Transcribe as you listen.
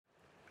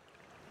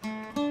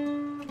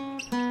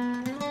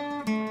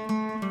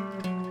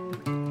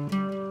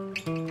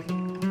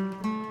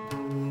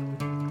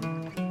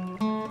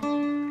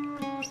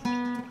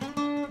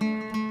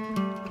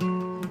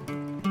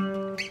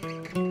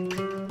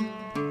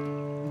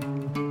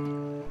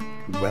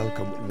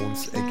welcome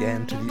once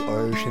again to the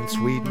Irish in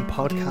Sweden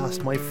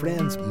podcast, my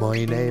friends.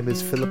 My name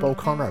is Philip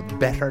O'Connor.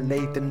 Better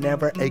late than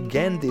never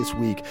again this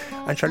week.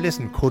 And sure,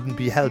 listen, couldn't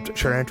be helped.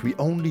 Sure, aren't we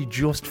only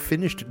just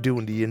finished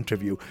doing the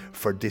interview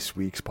for this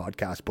week's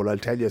podcast? But I'll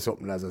tell you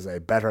something, as I say,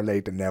 better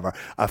late than never.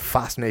 A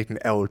fascinating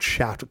old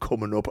chat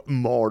coming up,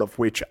 more of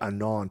which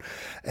anon.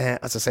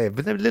 As I say, I've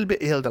been a little bit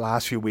ill the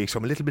last few weeks, so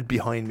I'm a little bit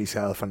behind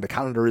myself, and the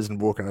calendar isn't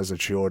working as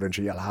it should, and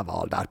you'll have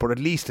all that. But at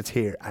least it's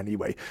here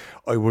anyway.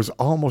 I was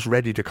almost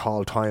ready to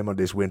call time on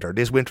this winter.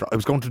 I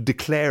was going to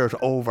declare it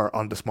over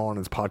on this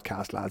morning's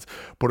podcast, lads.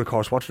 But of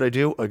course, what did I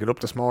do? I get up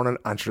this morning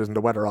and there isn't the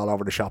weather all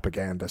over the shop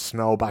again. The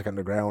snow back on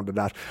the ground and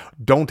that.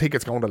 Don't think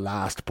it's going to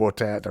last, but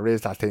there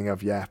is that thing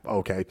of, yeah,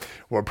 okay,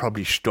 we're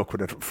probably stuck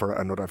with it for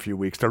another few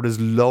weeks. There is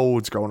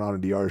loads going on in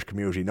the Irish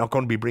community. Not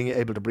going to be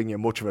able to bring you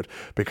much of it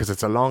because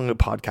it's a long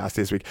podcast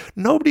this week.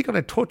 Nobody going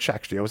to touch,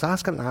 actually. I was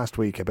asking last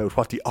week about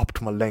what the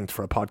optimal length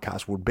for a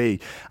podcast would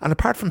be. And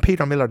apart from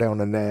Peter Miller down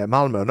in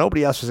Malmo,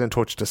 nobody else was in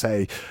touch to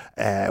say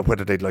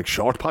whether they'd like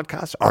short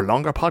podcasts or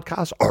longer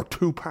podcasts or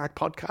two-part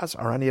podcasts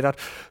or any of that.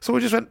 So we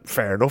just went,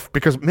 fair enough,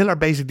 because Miller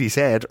basically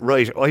said,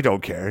 right, I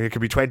don't care. It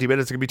could be 20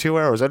 minutes, it could be 2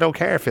 hours. I don't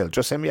care, Phil.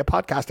 Just send me a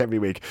podcast every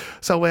week.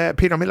 So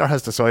Peter Miller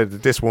has decided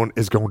that this one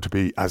is going to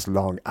be as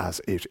long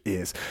as it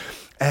is.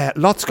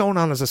 Lots going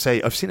on, as I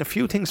say. I've seen a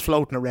few things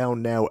floating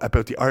around now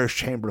about the Irish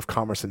Chamber of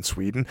Commerce in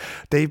Sweden.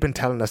 They've been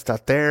telling us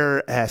that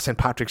their St.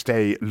 Patrick's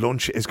Day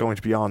lunch is going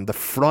to be on the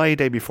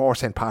Friday before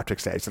St.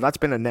 Patrick's Day. So that's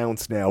been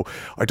announced now.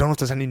 I don't know if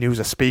there's any news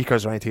of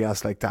speakers or anything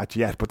else like that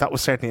yet, but that was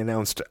certainly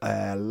announced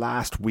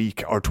last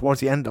week, or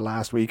towards the end of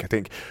last week, I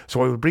think.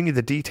 So I will bring you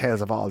the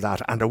details of all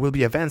that. And there will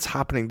be events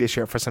happening this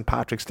year for St.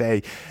 Patrick's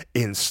Day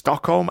in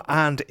Stockholm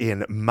and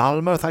in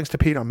Malmo, thanks to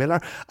Peter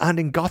Miller, and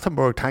in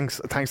Gothenburg,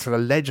 thanks to the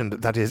legend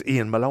that is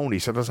Ian Maloney.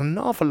 So there's an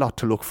awful lot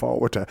to look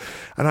forward to.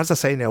 And as I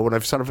say now, when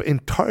I've sort of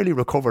entirely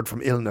recovered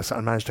from illness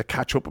and managed to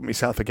catch up with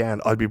myself again,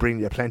 I'll be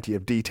bringing you plenty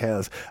of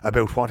details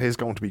about what is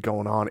going to be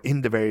going on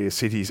in the various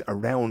cities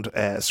around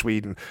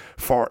Sweden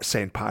for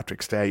St.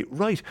 Patrick's Day.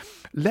 Right,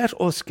 let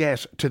us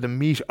get to the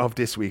meat of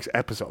this week's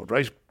episode,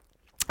 right?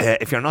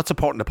 If you're not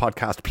supporting the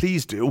podcast,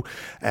 please do.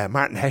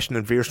 Martin Hessian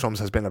and Veerströms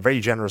has been a very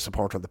generous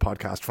supporter of the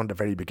podcast from the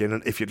very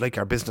beginning. If you'd like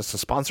our business to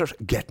sponsor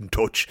it, get in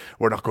touch.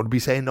 We're not going to be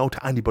saying no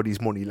to anybody's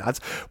money,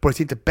 lads. But I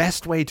think the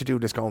best way to do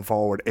this going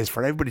forward is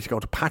for everybody to go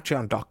to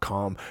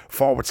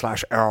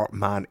patreon.com/Our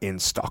Man in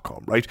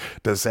Stockholm, right?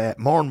 There's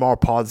more and more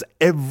pods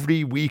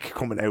every week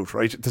coming out,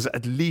 right? There's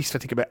at least, I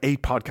think, about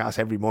 8 podcasts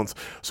every month,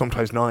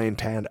 sometimes 9,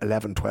 10,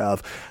 11,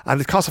 12. And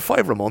it costs a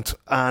 £5 a month.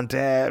 And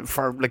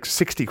for like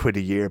 60 quid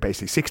a year,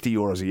 basically,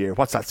 €60 a year.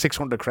 What's that?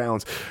 600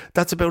 crowns.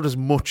 That's about as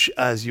much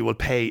as you will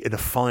pay in a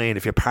fine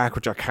if you park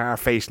with your car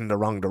facing the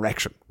wrong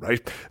direction,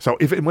 right? So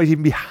if it might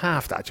even be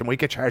half that, you might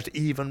get charged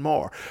even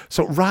more.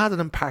 So rather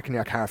than parking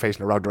your car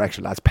facing the wrong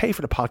direction, lads, pay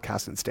for the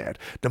podcast instead.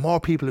 The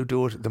more people who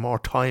do it, the more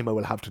time I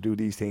will have to do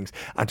these things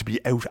and to be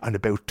out and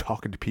about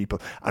talking to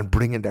people and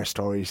bringing their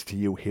stories to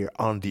you here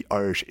on the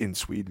Irish in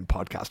Sweden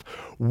podcast.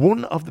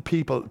 One of the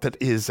people that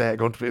is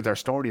going to be, their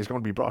story is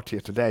going to be brought to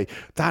you today,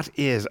 that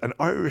is an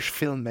Irish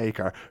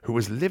filmmaker who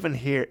was living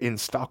here in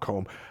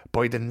Stockholm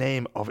by the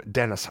name of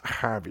Dennis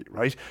Harvey,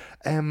 right?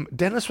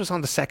 Dennis was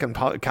on the second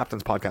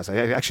Captain's podcast.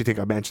 I actually think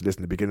I mentioned this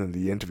in the beginning of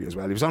the interview as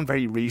well. He was on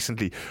very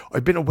recently.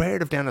 I've been aware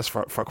of Dennis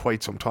for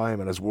quite some time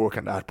and his work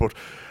and that, but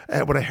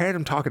when I heard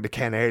him talking to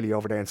Ken Early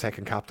over there in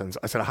Second Captains,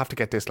 I said I have to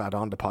get this lad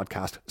on the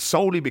podcast,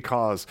 solely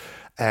because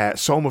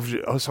so much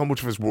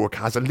of his work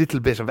has a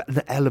little bit of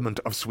an element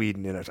of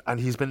Sweden in it,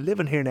 and he's been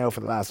living here now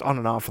on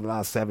and off for the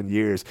last 7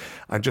 years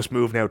and just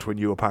moved now to a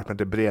new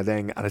apartment in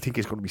Bredäng, and I think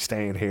he's going to be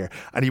staying here.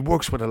 And he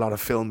works with a lot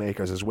of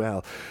filmmakers as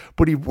well,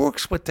 but he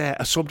works with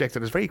a subject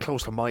that is very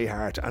close to my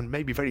heart and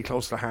maybe very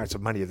close to the hearts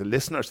of many of the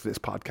listeners to this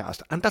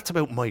podcast, and that's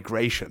about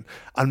migration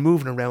and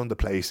moving around the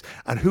place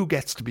and who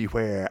gets to be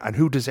where and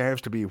who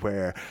deserves to be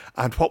where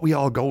and what we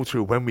all go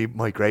through when we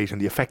migrate and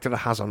the effect that it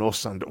has on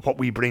us and what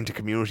we bring to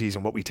communities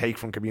and what we take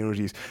from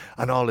communities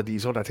and all of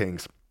these other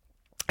things.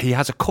 He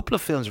has a couple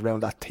of films around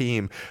that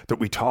theme that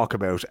we talk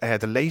about,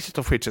 the latest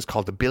of which is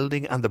called The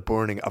Building and the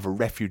Burning of a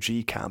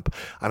Refugee Camp,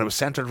 and it was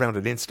centred around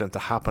an incident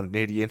that happened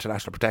near the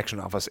International Protection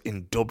Office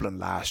in Dublin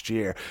last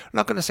year. I'm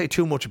not going to say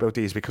too much about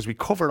these because we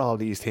cover all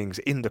these things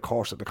in the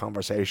course of the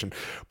conversation,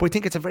 but I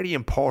think it's a very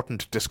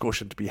important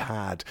discussion to be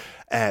had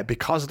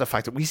because of the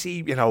fact that we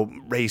see,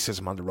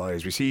 racism on the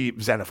rise, we see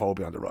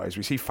xenophobia on the rise,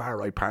 we see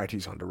far-right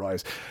parties on the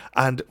rise,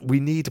 and we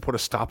need to put a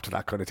stop to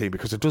that kind of thing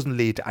because it doesn't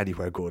lead to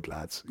anywhere good,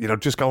 lads.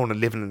 Just going and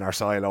living in our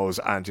silos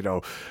and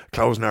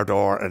closing our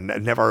door and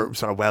never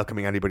sort of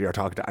welcoming anybody or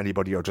talking to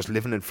anybody or just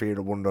living in fear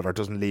of one another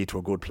doesn't lead to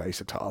a good place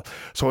at all.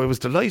 So I was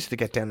delighted to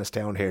get Dennis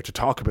down here to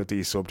talk about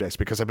these subjects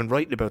because I've been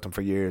writing about them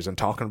for years and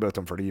talking about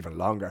them for even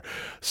longer.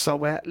 So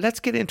let's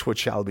get into it,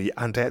 shall we?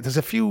 And there's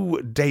a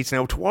few dates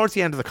now towards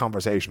the end of the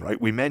conversation,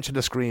 right? We mentioned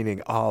a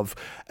screening of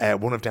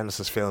one of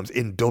Dennis's films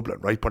in Dublin,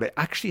 right? But I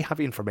actually have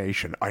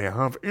information. I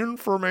have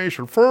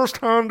information,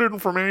 first-hand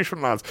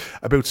information, lads,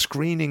 about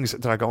screenings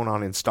that are going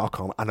on in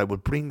Stockholm, and I will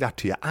bring that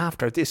to you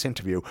after this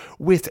interview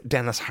with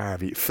Dennis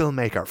Harvey,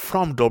 filmmaker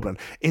from Dublin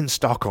in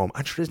Stockholm.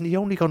 And sure, isn't he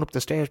only gone up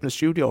the stairs in the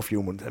studio a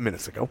few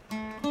minutes ago?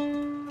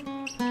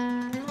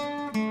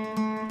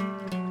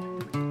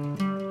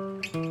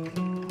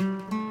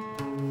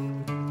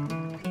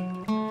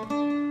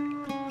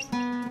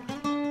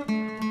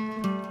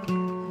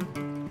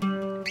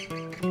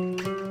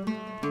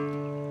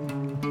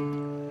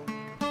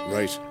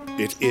 Right,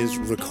 it is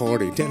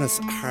recording. Dennis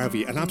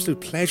Harvey, an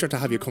absolute pleasure to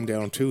have you come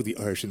down to the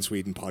Irish in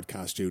Sweden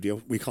podcast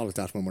studio. We call it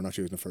that when we're not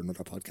using it for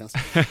another podcast.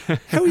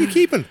 How are you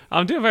keeping?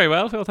 I'm doing very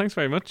well, Phil. Thanks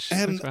very much.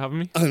 Thanks for having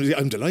me.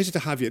 I'm delighted to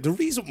have you.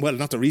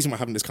 Not the reason we're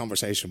having this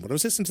conversation, but I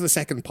was listening to the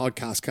second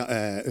Captain's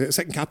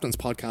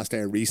podcast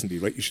there recently,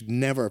 right? You should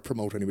never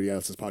promote anybody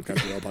else's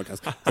podcast or your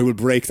podcast. I will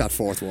break that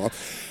fourth wall.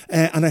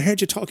 And I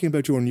heard you talking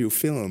about your new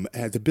film,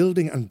 The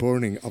Building and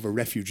Burning of a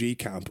Refugee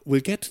Camp.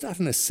 We'll get to that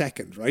in a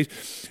second, right?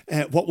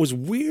 What was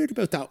weird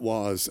about that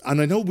was,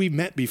 and I know we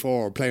met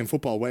before playing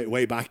football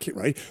way back,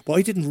 right? But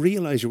I didn't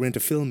realise you were into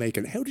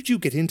filmmaking. How did you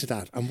get into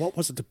that, and what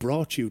was it that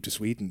brought you to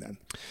Sweden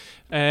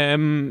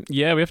then?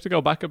 Yeah, we have to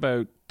go back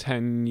about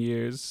 10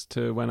 years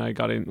to when I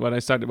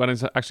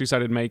actually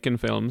started making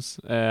films.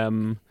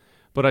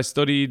 But I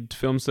studied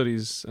film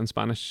studies and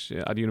Spanish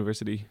at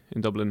university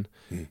in Dublin.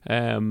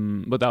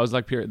 But that was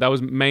that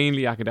was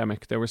mainly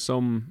academic. There were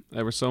some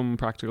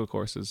practical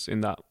courses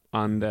in that,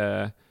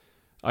 and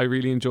I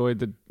really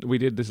enjoyed we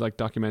did this like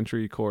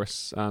documentary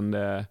course, and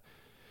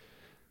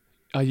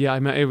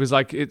it was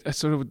like it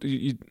sort of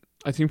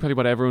I think probably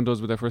what everyone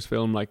does with their first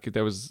film. Like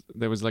there was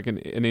like an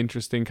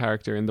interesting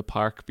character in the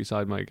park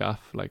beside my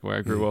gaff, like where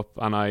I grew up,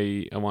 and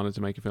I wanted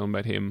to make a film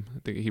about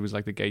him. He was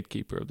like the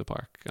gatekeeper of the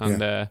park,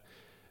 and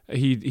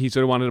he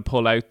sort of wanted to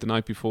pull out the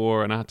night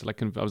before, and I had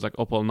to I was like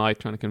up all night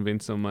trying to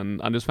convince him,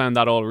 and just found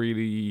that all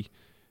really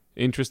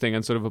interesting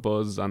and sort of a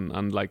buzz, and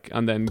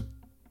then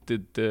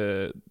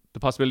the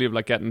possibility of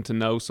like getting to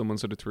know someone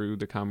sort of through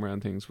the camera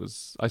and things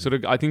was I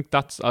think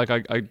that's like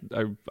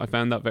I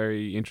found that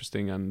very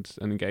interesting and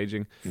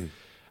engaging.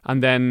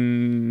 And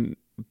then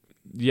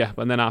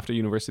after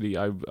university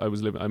I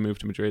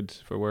moved to Madrid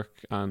for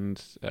work,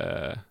 and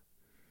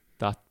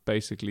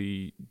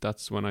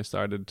that's when I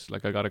started,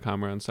 like I got a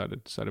camera and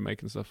started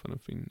making stuff, and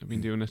I've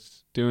been doing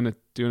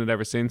it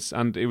ever since.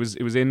 And it was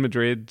in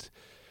Madrid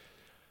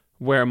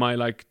where my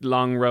like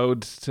long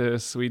road to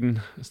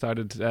Sweden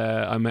started.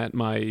 I met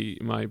my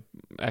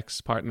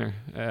ex-partner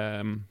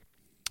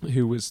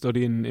who was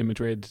studying in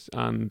Madrid,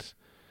 and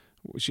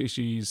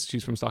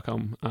she's from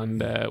Stockholm,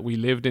 and we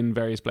lived in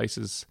various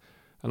places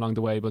along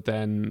the way, but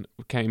then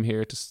came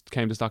to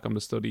Stockholm to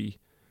study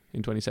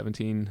in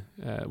 2017.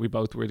 We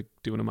both were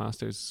doing a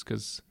master's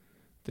because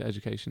the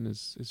education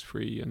is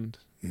free and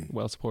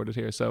well supported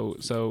here. So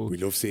we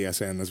love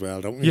CSN as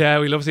well, don't we? Yeah,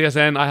 we love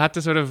CSN. I had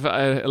to sort of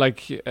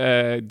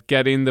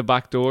get in the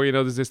back door. You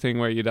know, there's this thing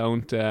where you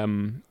don't.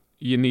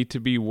 You need to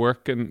be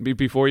working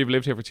before you've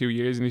lived here for 2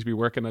 years. You need to be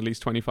working at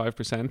least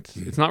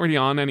 25%. It's not really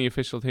on any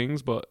official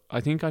things, but I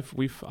think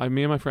me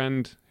and my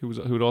friend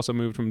who'd also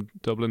moved from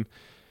Dublin,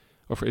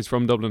 or is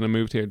from Dublin and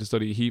moved here to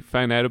study. He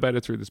found out about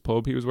it through this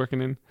pub he was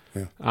working in,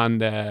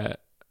 and.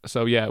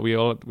 So yeah, we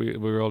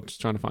were all just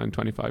trying to find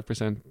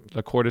 25%,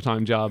 like quarter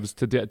time jobs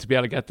to be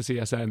able to get the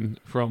CSN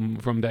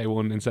from day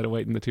one instead of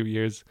waiting the 2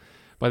 years.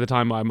 By the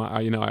time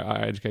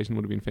our education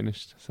would have been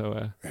finished.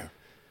 So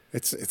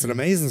It's an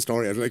amazing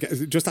story. Like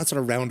just that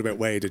sort of roundabout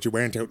way that you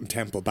weren't out in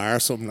Temple Bar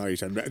some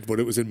night,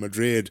 but it was in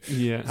Madrid.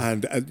 Yeah.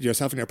 And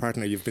yourself and your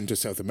partner, you've been to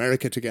South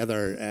America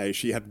together.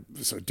 She had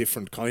sort of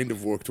different kind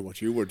of work to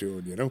what you were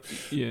doing, you know.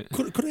 Yeah.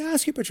 Could I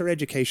ask you about your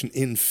education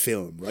in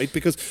film, right?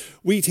 Because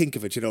we think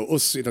of it,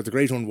 us, the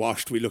great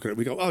unwashed. We look at it,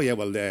 we go, oh yeah,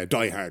 well,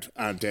 Die Hard,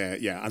 and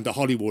and the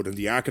Hollywood and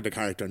the arc of the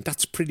character, and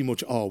that's pretty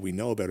much all we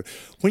know about it.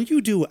 When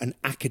you do an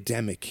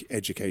academic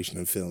education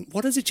in film,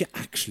 what is it you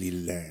actually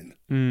learn?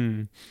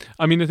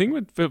 I mean, the thing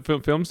with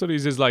film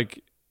studies is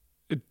like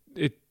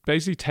it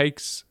basically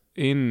takes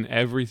in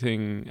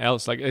everything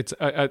else. Like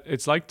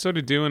it's like sort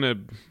of doing a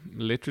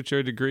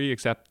literature degree,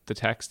 except the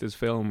text is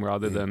film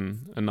rather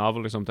than a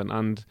novel or something.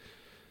 And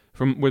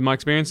with my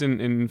experience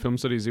in film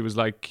studies, it was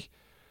like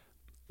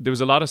there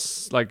was a lot of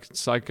like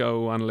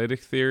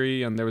psychoanalytic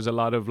theory, and there was a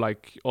lot of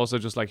like also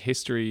just like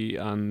history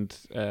and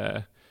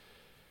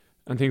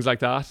things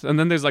like that. And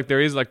then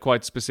there is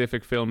quite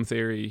specific film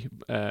theory.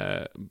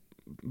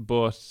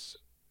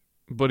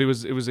 But it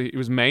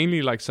was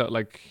mainly like a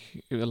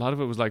lot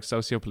of it was like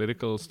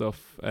socio-political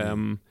stuff,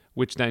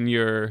 which then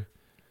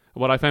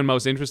what I found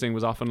most interesting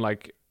was often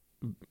like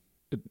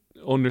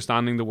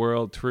understanding the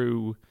world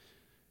through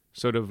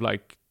sort of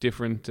like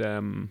different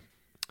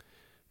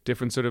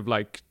sort of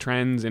like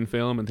trends in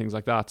film and things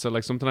like that. So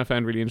like something I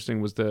found really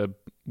interesting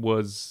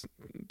was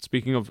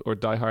speaking of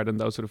Die Hard and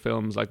those sort of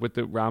films, like with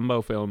the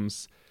Rambo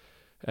films,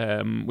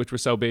 which were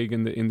so big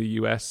in the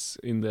US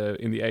in the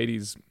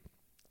 80s.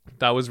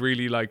 That was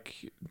really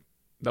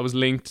that was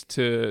linked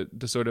to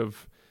the sort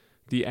of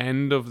the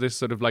end of this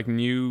sort of like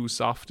new,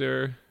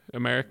 softer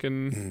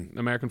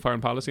American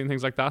foreign policy and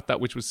things like that,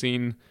 which was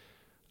seen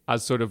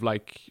as sort of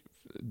like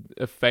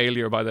a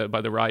failure by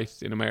the right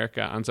in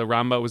America. And so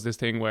Rambo was this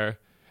thing where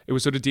it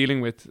was sort of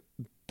dealing with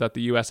that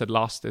the US had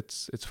lost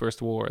its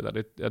first war,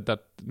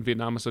 that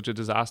Vietnam was such a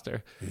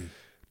disaster.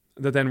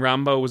 That then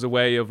Rambo was a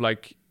way of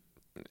like,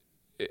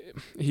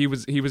 he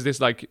was this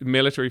like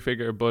military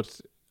figure,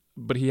 but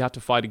he had to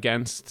fight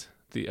against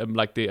the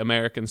like the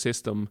American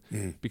system,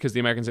 because the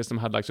American system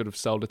had like sort of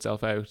sold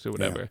itself out or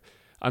whatever.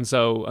 And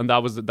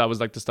that was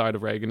like the start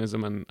of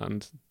Reaganism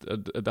and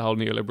the whole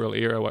neoliberal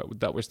era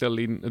that we're still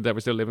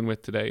living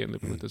with today, and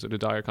living with the sort of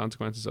dire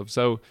consequences of.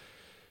 So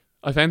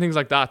I found things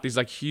like that, these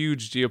like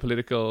huge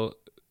geopolitical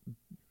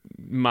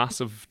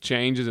massive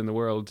changes in the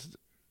world,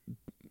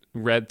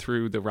 read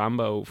through the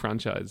Rambo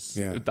franchise.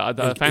 Yeah,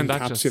 I found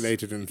that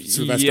encapsulated in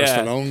Sylvester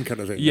Stallone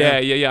kind of thing.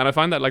 Yeah. And I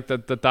find that like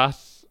that.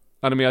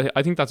 And I mean,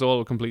 I think that's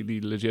all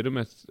completely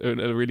legitimate,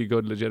 a really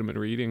good legitimate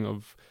reading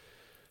of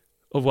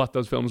what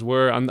those films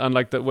were, and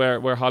like that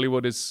where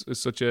Hollywood is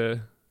such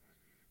a.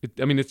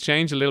 I mean, it's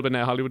changed a little bit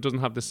now. Hollywood doesn't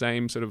have the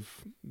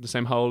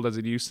same hold as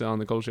it used to on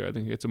the culture. I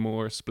think it's a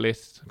more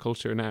split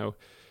culture now,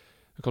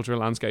 a cultural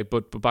landscape.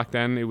 But back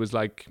then it was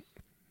like,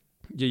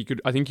 yeah,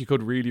 I think you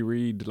could really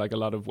read like a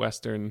lot of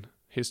Western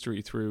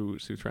history through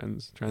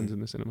trends in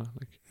the cinema.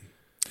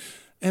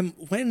 Like,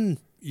 when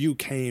you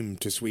came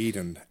to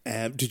Sweden,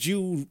 did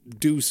you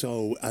do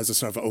so as a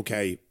sort of,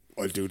 okay,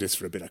 I'll do this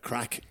for a bit of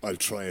crack, I'll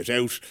try it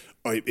out,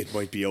 it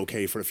might be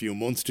okay for a few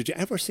months? Did you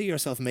ever see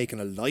yourself making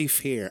a life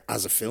here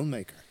as a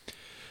filmmaker?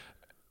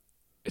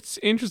 It's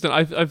interesting.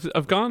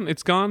 I've gone.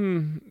 It's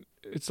gone.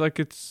 It's like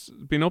it's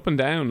been up and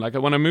down. Like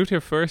when I moved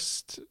here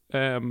first,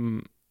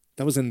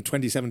 that was in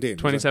 2017.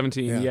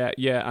 2017,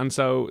 yeah. And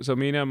so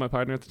Mina, my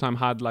partner at the time,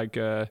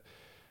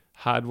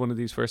 had one of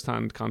these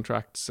first-hand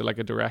contracts, so like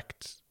a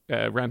direct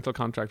rental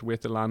contract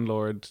with the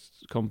landlord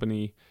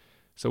company.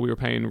 So we were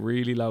paying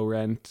really low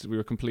rent. We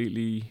were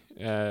completely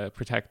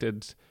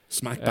protected.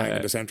 Smack bang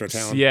in the centre of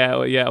town. Yeah,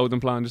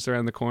 Odenplan, just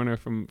around the corner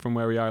from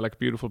where we are, like a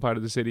beautiful part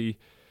of the city,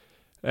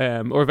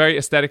 or a very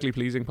aesthetically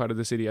pleasing part of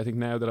the city. I think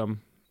now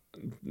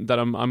that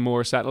I'm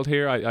more settled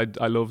here,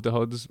 I love the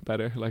hoods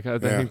better. Like I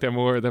think they're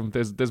more.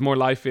 There's more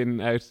life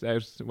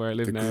out where I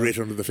live the now. Grit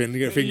under the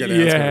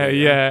fingernails.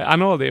 Yeah,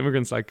 and all the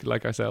immigrants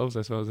like ourselves,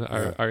 I suppose,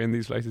 are in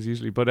these places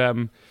usually. But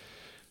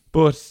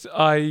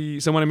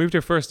so when I moved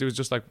here first, it was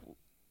just like,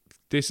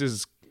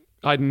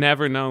 I'd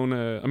never known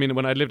I mean,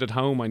 when I lived at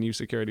home, I knew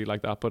security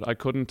like that, but I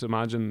couldn't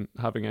imagine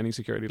having any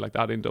security like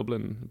that in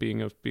Dublin, being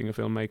a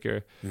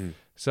filmmaker.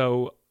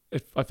 So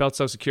I felt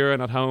so secure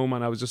and at home,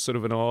 and I was just sort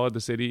of in awe of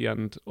the city.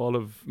 And all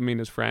of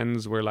Mina's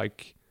friends were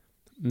like,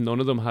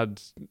 none of them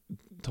had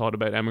thought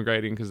about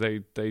emigrating because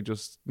they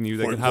just knew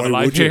they could have a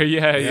life here.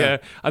 Yeah.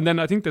 And then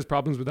I think there's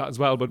problems with that as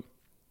well, but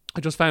I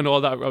just found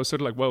all that, I was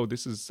sort of like, whoa,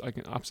 I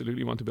can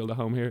absolutely want to build a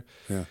home here.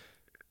 Yeah.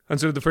 And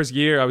so the first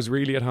year I was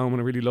really at home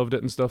and I really loved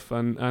it and stuff.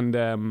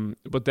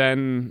 But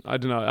then, I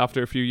don't know,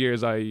 after a few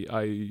years, I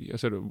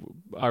sort of,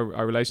 our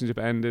relationship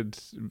ended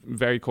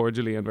very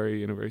cordially and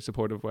in a very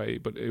supportive way.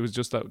 But it was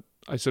just that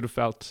I sort of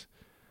felt,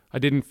 I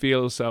didn't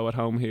feel so at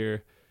home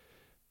here.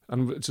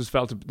 And it just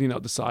felt,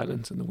 the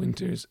silence and the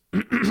winters,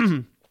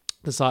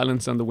 the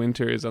silence and the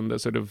winters and the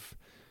sort of,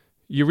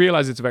 you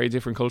realize it's a very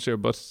different culture.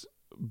 But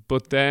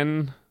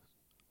then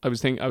I was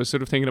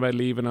sort of thinking about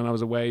leaving, and I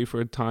was away for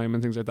a time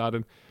and things like that.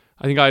 And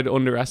I think I'd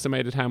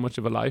underestimated how much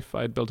of a life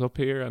I'd built up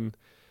here, and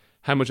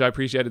how much I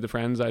appreciated the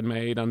friends I'd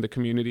made and the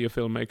community of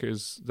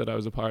filmmakers that I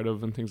was a part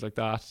of and things like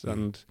that.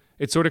 And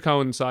it sort of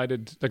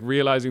coincided, like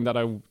realizing that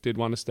I did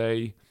want to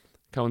stay,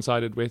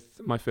 coincided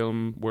with my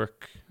film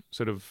work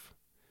sort of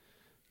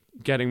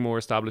getting more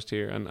established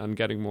here and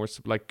getting more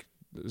like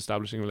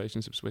establishing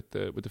relationships with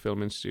the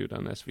Film Institute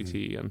and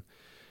SVT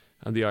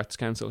and the Arts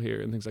Council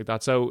here and things like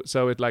that. So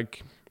it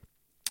like,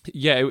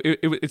 yeah,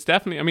 it's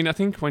definitely, I mean, I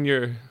think when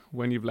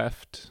you've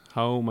left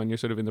home and you're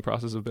sort of in the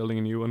process of building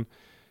a new one,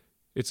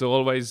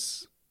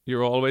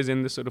 you're always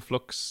in this sort of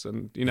flux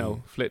and,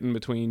 flitting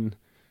between,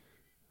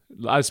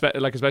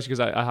 especially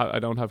because I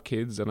don't have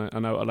kids,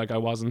 and I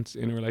wasn't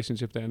in a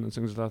relationship then and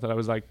things like that I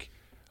was like,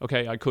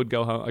 okay, I could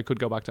go home, I could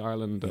go back to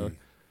Ireland or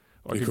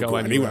I could go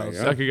anywhere else.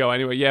 Yeah? I could go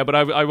anywhere. Yeah, but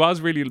I was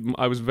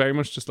very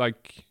much just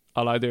like,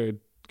 I'll either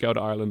go to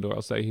Ireland or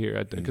I'll stay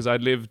here, because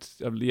I'd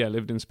lived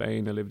in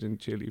Spain, I lived in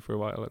Chile for a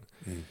while,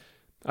 and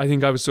I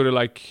think I was sort of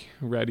like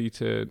ready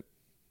to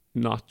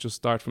not just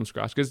start from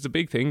scratch, because it's a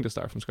big thing to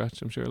start from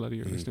scratch. I'm sure a lot of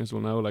your listeners will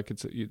know, like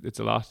it's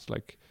a lot,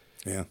 like,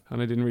 and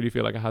I didn't really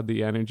feel like I had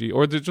the energy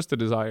or just the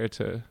desire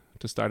to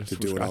start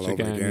from scratch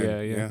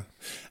again.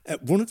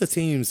 One of the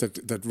themes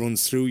that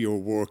runs through your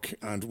work,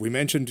 and we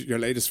mentioned your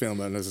latest film,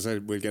 and as I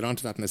said, we'll get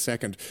onto that in a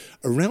second,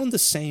 around the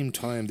same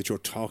time that you're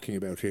talking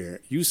about here,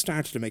 you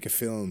started to make a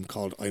film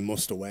called I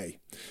Must Away.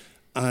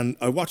 And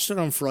I watched it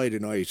on Friday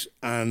night,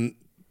 and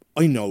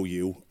I know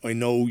you, I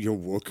know your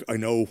work, I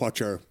know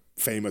what you're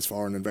famous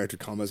for, in inverted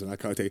commas and that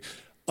kind of thing.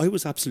 I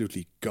was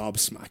absolutely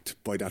gobsmacked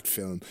by that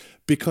film,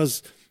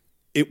 because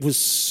it was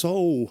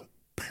so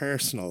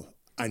personal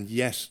and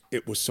yet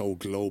it was so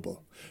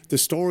global. The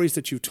stories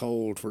that you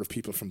told were of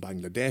people from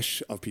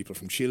Bangladesh, of people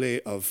from Chile,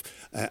 of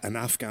an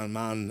Afghan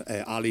man,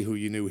 Ali, who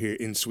you knew here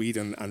in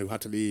Sweden and who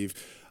had to leave.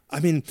 I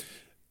mean,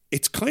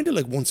 it's kind of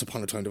like Once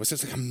Upon a Time.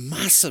 It's like a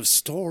massive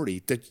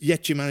story that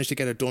yet you managed to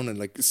get it done in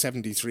like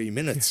 73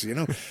 minutes, you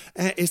know.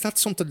 Is that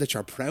something that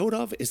you're proud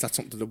of? Is that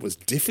something that was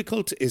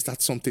difficult? Is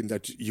that something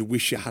that you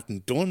wish you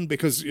hadn't done?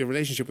 Because your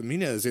relationship with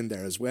Mina is in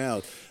there as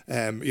well.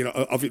 You know,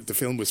 obviously the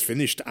film was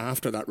finished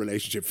after that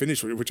relationship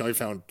finished, which I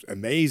found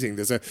amazing.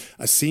 There's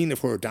a scene of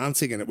her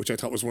dancing in it, which I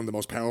thought was one of the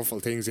most powerful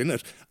things in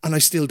it. And I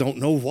still don't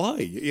know why,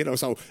 you know.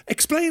 So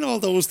explain all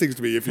those things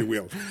to me, if you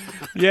will.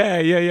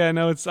 Yeah.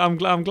 No, I'm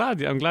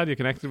glad you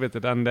connected with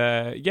it, and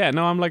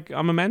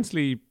I'm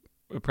immensely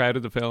proud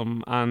of the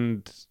film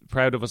and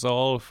proud of us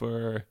all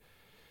for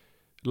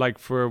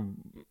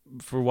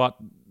what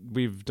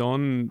we've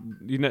done.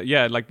 You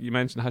know, like you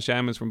mentioned,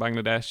 Hashem is from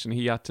Bangladesh, and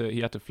he had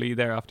to flee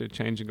there after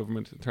changing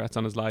government threats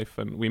on his life,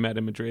 and we met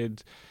in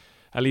Madrid.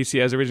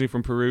 Alicia is originally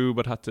from Peru,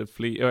 but had to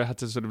flee, or had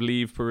to sort of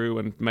leave Peru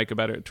and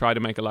try to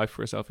make a life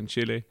for herself in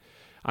Chile,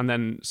 and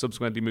then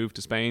subsequently moved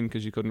to Spain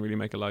because she couldn't really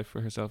make a life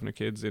for herself and her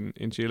kids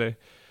in Chile.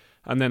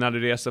 And then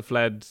Adriesa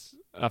fled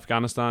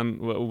Afghanistan,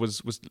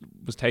 was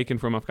taken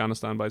from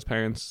Afghanistan by his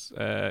parents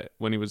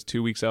when he was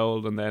 2 weeks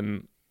old, and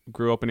then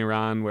grew up in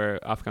Iran, where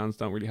Afghans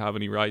don't really have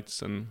any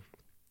rights. And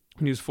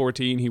when he was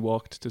 14, he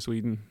walked to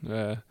Sweden.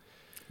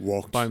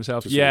 Walked by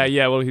himself.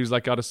 Yeah. Well, he was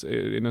like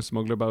in a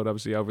smuggler boat,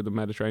 obviously over the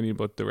Mediterranean,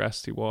 but the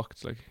rest he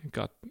walked. Like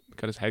got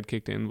his head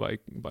kicked in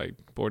by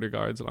border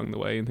guards along the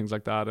way and things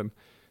like that, and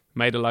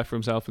made a life for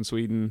himself in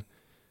Sweden.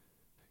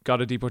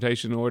 Got a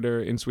deportation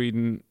order in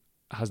Sweden.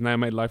 Has now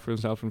made a life for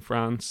himself in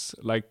France.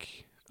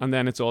 And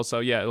then it's also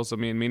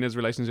me and Mina's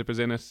relationship is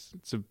in it.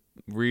 It's a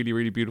really,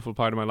 really beautiful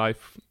part of my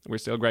life. We're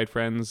still great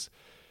friends.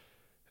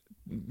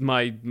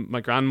 My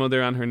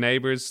grandmother and her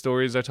neighbours'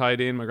 stories are tied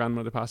in. My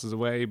grandmother passes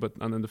away,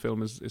 and then the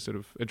film is sort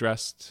of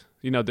addressed.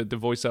 You know, the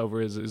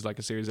voiceover is like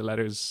a series of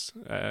letters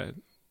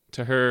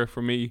to her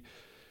from me.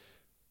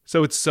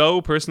 So it's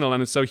so personal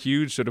and it's so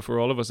huge sort of for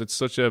all of us. It's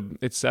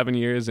 7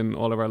 years in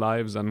all of our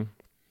lives, and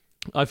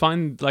I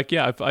find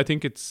I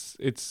think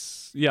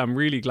I'm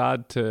really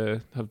glad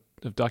to have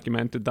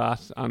documented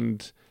that,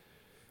 and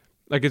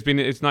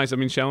it's nice. I've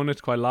been showing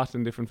it quite a lot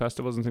in different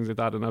festivals and things like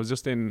that, and I was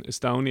just in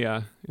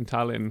Estonia, in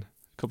Tallinn, a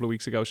couple of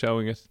weeks ago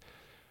showing it,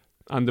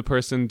 and the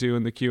person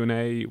doing the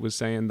Q&A was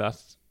saying that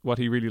what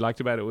he really liked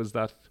about it was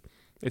that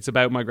it's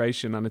about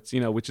migration, and it's, you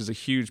know, which is a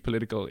huge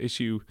political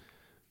issue,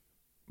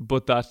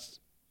 but that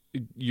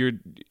you're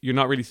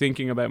not really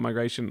thinking about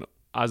migration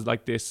as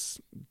like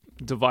this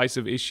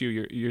divisive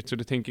issue. You're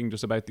sort of thinking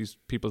just about these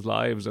people's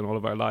lives and all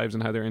of our lives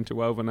and how they're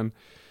interwoven, and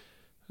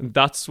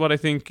that's what I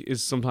think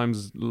is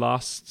sometimes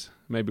lost,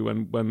 maybe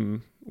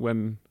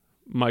when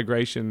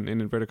migration in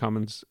inverted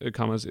commas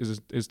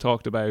is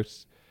talked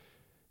about,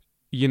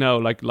 you know,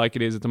 like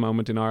it is at the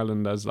moment in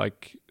Ireland, as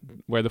like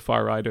where the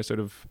far right are sort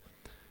of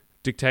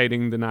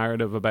dictating the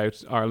narrative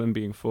about Ireland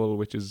being full,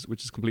 which is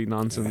complete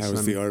nonsense.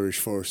 How's the Irish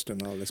first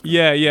and all this?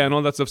 And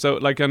all that stuff. So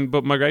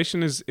but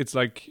migration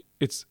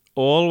it's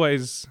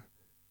always,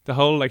 the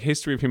whole like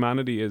history of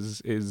humanity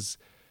is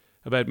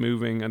about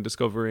moving and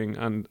discovering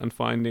and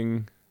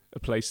finding a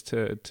place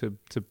to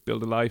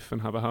build a life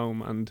and have a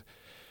home, and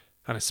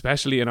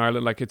especially in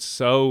Ireland, like it's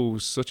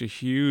such a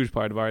huge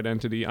part of our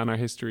identity and our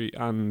history,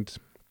 and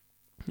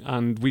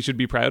we should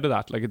be proud of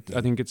that.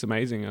 I think it's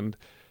amazing,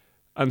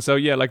 and so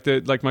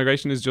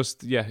migration is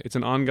just it's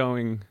an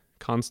ongoing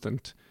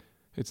constant.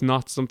 It's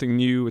not something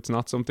new. It's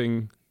not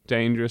something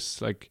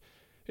dangerous. Like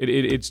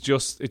it's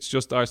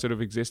just our sort of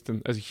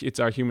existence. It's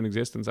our human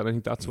existence, and I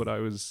think that's what I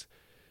was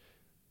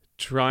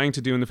trying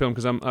to do in the film,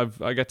 because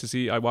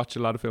I watch a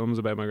lot of films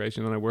about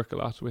migration, and I work a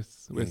lot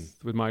with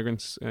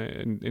migrants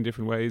in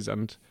different ways,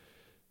 and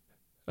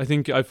I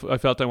think I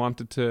felt I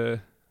wanted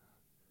to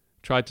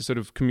try to sort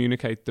of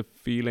communicate the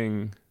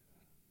feeling,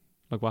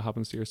 like what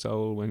happens to your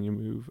soul when you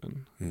move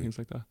and things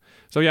like that.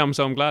 So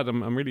I'm glad.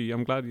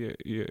 I'm glad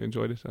you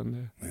enjoyed it,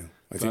 and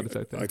I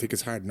think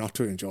it's hard not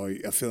to enjoy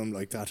a film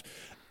like that.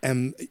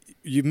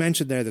 You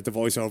mentioned there that the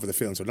voiceover of the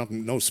film, so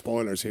no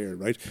spoilers here,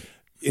 right?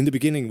 In the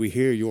beginning, we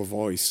hear your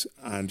voice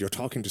and you're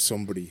talking to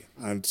somebody,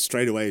 and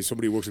straight away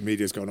somebody who works in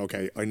media is going,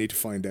 okay, I need to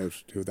find out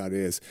who that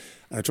is.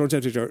 And it turns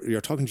out that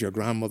you're talking to your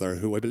grandmother,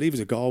 who I believe is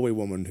a Galway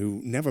woman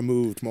who never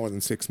moved more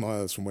than 6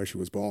 miles from where she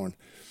was born.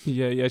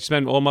 Yeah, she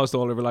spent almost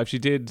all of her life. She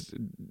did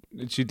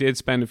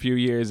spend a few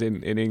years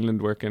in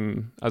England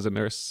working as a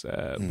nurse,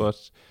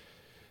 but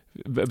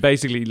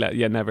basically,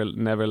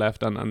 never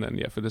left, and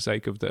then for the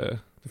sake of the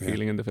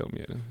feeling in the film,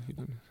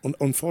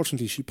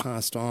 Unfortunately, she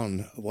passed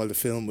on while the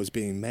film was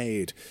being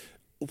made.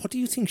 What do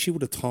you think she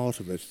would have thought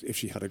of it if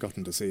she had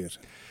gotten to see it?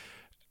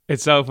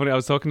 It's so funny. I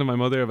was talking to my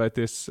mother about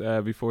this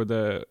before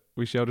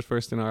we showed it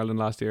first in Ireland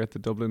last year at the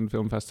Dublin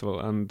Film Festival,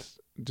 and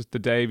just the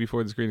day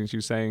before the screening, she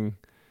was saying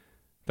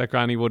that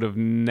Granny would have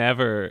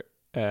never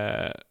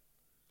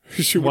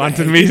She would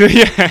wanted have me to,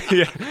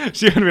 yeah.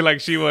 She would be like,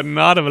 she would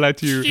not have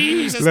let you.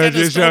 Jesus, let you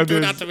Dennis, show don't do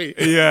this. that to me.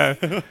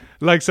 Yeah,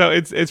 like, so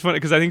it's funny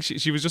because I think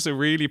she was just a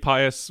really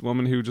pious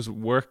woman who just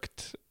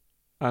worked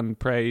and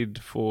prayed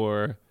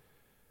for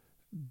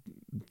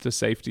the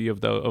safety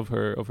of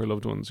her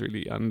loved ones,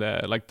 really, and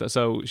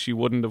so she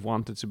wouldn't have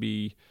wanted to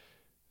be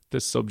the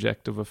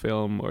subject of a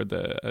film or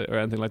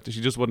anything like that.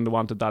 She just wouldn't have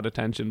wanted that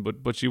attention,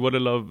 but she would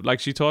have loved, like,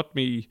 she taught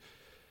me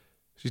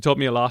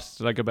a lot,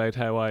 like, about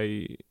how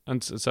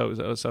and so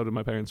did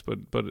my parents,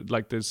 but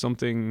like, there's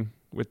something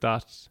with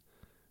that.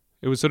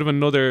 It was sort of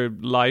another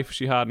life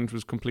she had, and it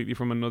was completely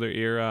from another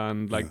era,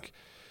 and like,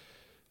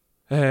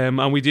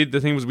 and we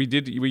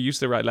used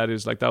to write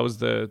letters. Like,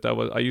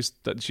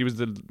 she was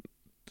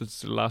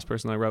that's the last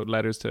person I wrote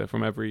letters to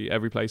from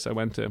every place I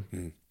went to.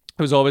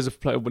 It was always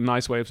a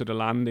nice way of sort of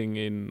landing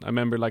in. I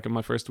remember, like, in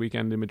my first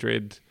weekend in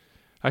Madrid,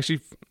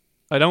 actually,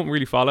 I don't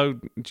really follow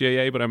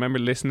GAA, but I remember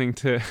listening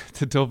to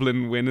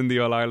Dublin winning the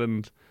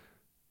All-Ireland,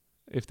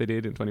 if they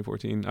did, in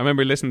 2014. I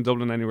remember listening to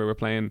Dublin Anywhere were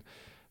playing,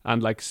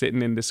 and like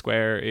sitting in the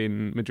square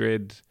in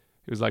Madrid,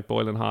 it was like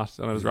boiling hot,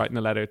 and I was writing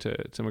a letter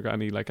to my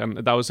granny, like, and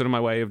that was sort of my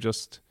way of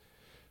sort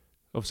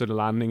of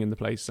landing in the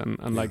place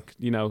and like,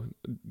 you know,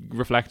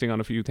 reflecting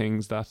on a few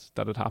things that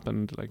had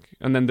happened, like,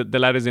 and then the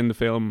letters in the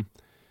film,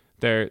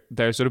 they're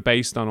sort of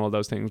based on all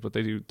those things, but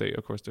they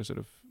of course they're sort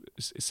of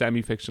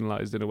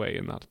semi-fictionalized in a way,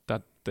 in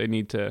that they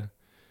need to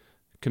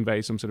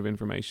convey some sort of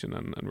information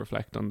and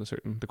reflect on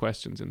the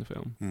questions in the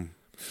film.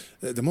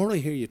 The more I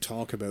hear you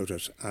talk about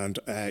it, and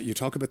you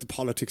talk about the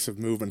politics of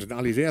movement, and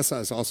Ali Reza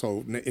is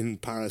also in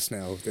Paris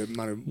now, the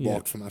man who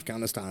walked from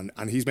Afghanistan,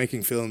 and he's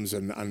making films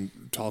and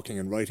talking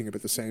and writing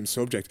about the same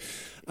subject.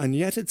 And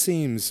yet it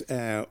seems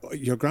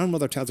your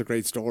grandmother tells a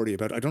great story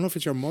about, I don't know if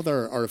it's your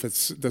mother or if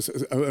it's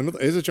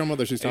is it your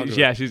mother she's talking about?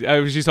 Yeah,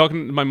 she's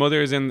talking. My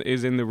mother is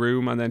in the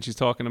room, and then she's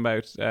talking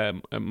about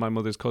my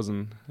mother's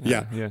cousin.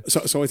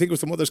 So I think it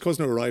was the mother's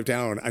cousin who arrived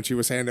down, and she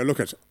was saying, "Look,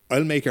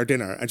 I'll make her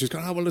dinner," and she's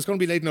going, "Oh well, it's going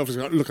to be late enough."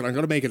 Look, I'm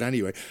going to make it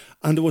anyway.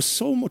 And there was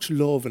so much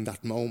love in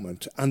that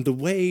moment, and the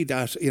way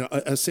that, you know,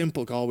 a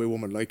simple Galway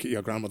woman like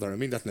your grandmother, I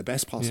mean that in the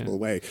best possible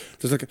way.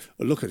 There's like,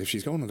 look, if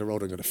she's going on the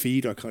road, I'm going to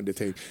feed her, kind of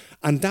thing.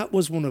 And that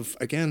was one of,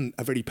 again,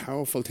 a very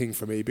powerful thing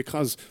for me,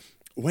 because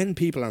when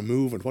people are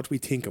moving, what do we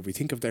think of? We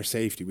think of their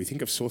safety, we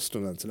think of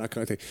sustenance and that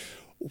kind of thing.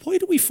 Why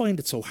do we find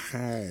it so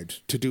hard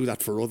to do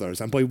that for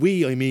others? And by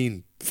we, I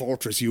mean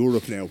Fortress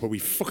Europe now, where we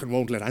fucking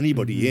won't let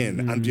anybody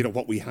in, and, you know,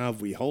 what we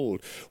have, we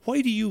hold.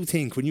 Why do you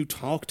think, when you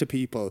talk to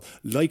people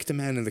like the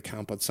men in the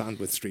camp on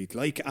Sandwich Street,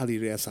 like Ali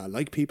Reza,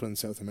 like people in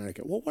South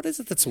America, what is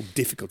it that's so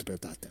difficult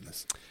about that,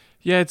 Dennis?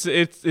 Yeah,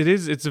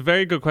 it's a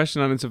very good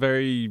question, and it's a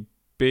very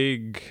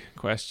big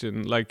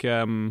question. Like,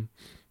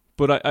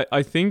 but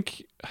I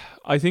think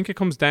it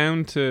comes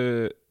down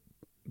to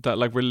that,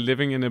 like, we're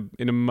living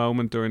in a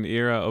moment or an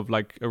era of,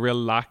 like, a real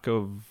lack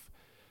of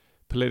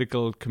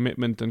political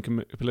commitment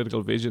and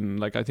political vision.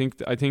 Like, I think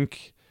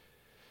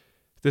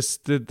the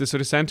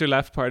sort of centre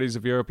left parties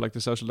of Europe, like the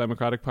Social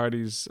Democratic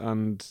parties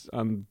and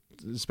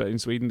in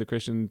Sweden the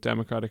Christian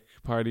Democratic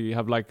Party,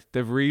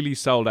 they've really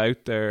sold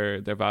out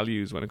their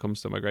values when it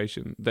comes to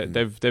migration.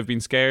 They've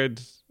been scared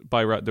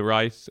by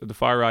the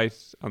far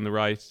right and the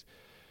right,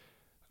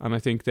 and I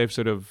think they've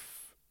sort of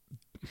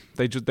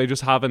they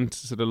just haven't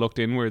sort of looked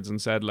inwards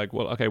and said, like,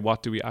 well, okay,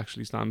 what do we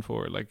actually stand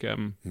for? Like,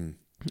 and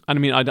I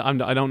mean, I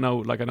don't know,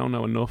 like, I don't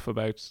know enough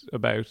about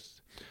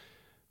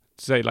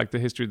say, like, the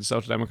history of the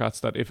Social Democrats,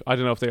 that if I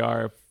don't know if they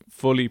are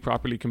fully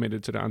properly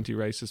committed to the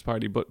anti-racist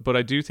party, but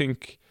I do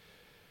think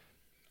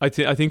I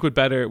think with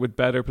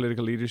better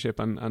political leadership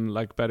and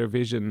like better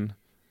vision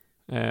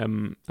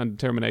and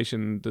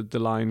determination, the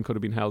line could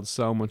have been held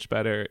so much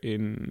better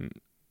in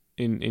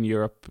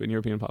Europe, in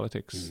European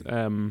politics.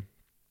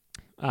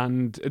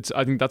 And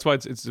I think that's why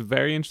it's a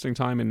very interesting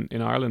time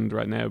in Ireland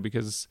right now,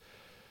 because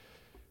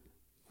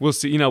we'll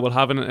see, you know, we'll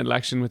have an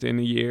election within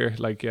a year,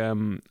 like,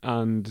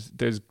 and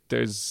there's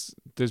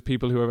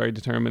people who are very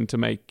determined to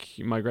make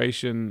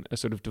migration a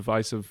sort of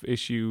divisive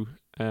issue,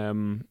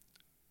 and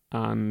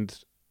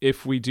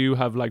if we do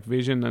have, like,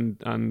 vision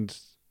and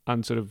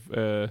sort of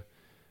a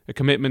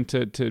commitment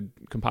to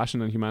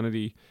compassion and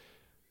humanity,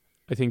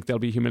 I think they'll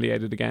be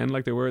humiliated again,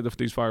 like they were.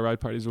 These far right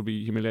parties will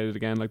be humiliated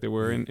again, like they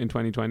were in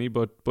 2020.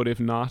 But if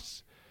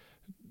not,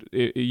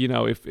 you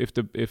know, if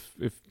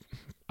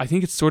I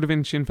think it's sort of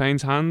in Sinn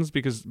Féin's hands,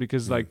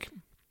 because like,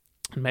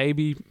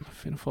 maybe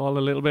fall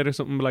a little bit or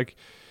something, like.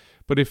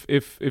 But if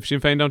Sinn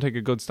Féin don't take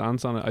a good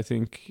stance on it, I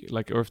think,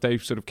 like, or if they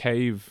sort of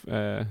cave,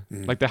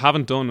 like they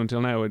haven't done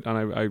until now, and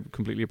I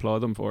completely applaud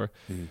them for.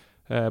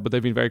 But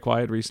they've been very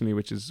quiet recently,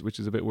 which is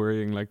a bit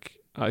worrying. Like,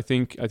 I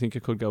think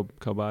it could go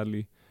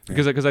badly.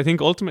 Because I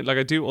think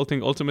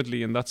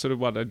ultimately, and that's sort of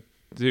what I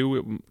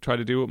try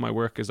to do with my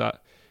work, is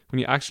that when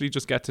you actually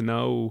just get to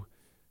know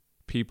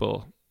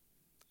people,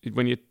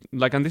 when you,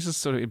 like, and this is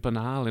sort of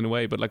banal in a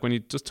way, but like when you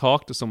just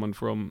talk to someone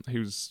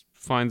who's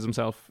finds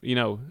himself, you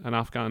know, an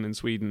Afghan in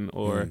Sweden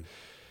or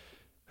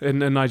a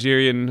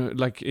Nigerian,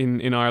 like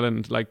in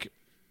Ireland, like,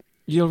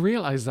 you'll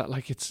realize that,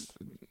 like,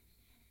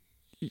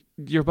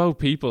 you're both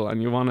people,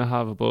 and you want to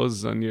have a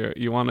buzz, and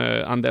you want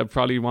to, and they'll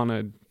probably want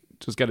to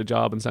just get a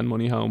job and send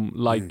money home,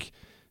 like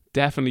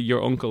definitely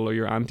your uncle or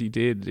your auntie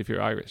did if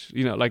you're Irish.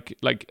 You know, like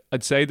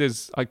I'd say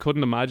I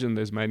couldn't imagine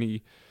there's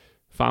many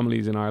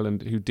families in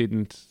Ireland who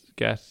didn't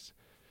get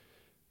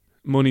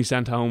money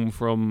sent home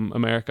from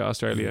America,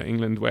 Australia,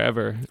 England,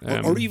 wherever,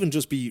 or even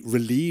just be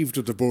relieved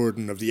of the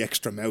burden of the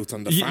extra mouth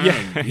on the farm.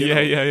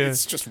 Yeah.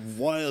 It's just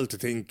wild to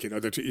think,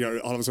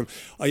 that all of a sudden.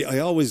 I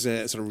always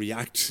sort of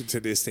react to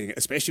this thing,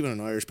 especially when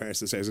an Irish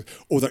person says,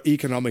 "Oh, they're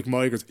economic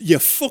migrants." You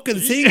fucking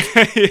think?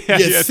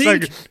 You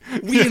think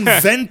we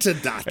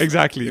invented that?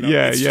 Exactly.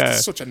 It's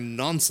just such a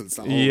nonsense.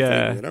 That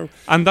whole thing,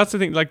 And that's the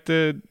thing. Like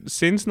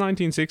since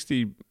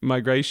 1960,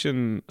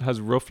 migration has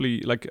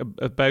roughly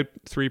about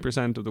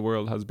 3% of the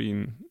world has been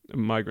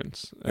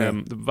migrants.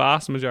 The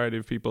vast majority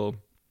of people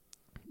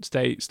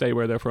stay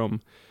where they're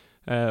from.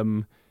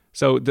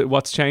 So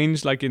what's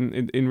changed, like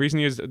in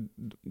recent years,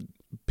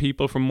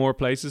 people from more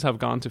places have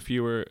gone to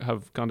fewer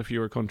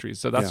countries.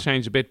 So that's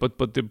changed a bit. But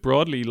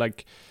broadly,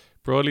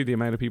 the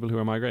amount of people who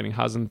are migrating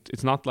hasn't.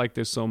 It's not like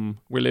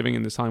we're living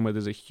in this time where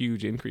there's a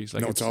huge increase.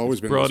 Like it's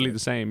always been broadly the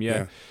same.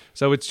 Yeah.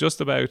 So it's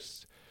just about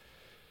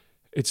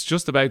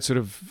sort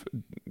of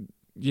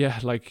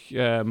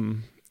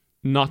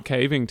not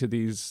caving to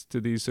these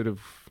sort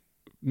of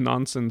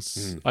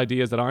nonsense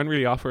ideas that aren't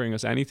really offering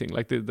us anything.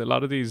 Like a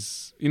lot of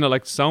these,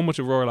 like so much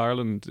of rural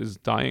Ireland is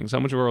dying. So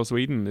much of rural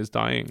Sweden is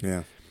dying.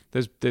 Yeah.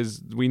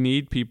 We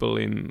need people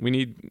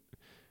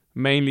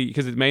mainly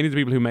because it's mainly the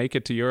people who make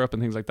it to Europe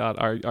and things like that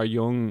are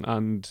young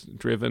and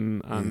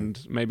driven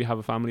and maybe have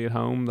a family at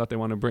home that they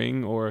want to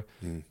bring, or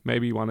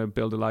maybe want to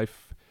build a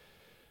life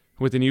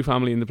with a new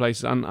family in the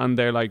place. And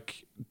they're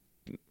like,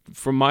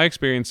 from my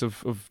experience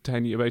of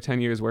about 10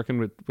 years working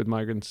with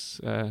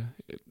migrants,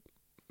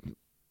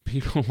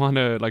 people want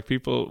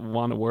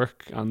to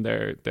work, and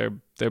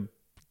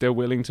they're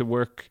willing to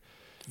work.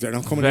 They're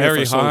not coming very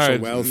here for hard.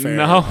 social welfare.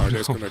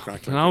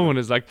 No one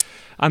is like,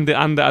 and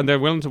they're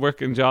willing to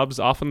work in jobs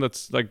often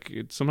that's like,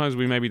 sometimes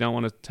we maybe don't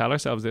want to tell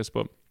ourselves this,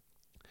 but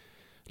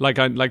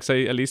like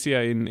say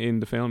Alicia in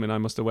the film in I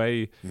Must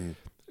Away.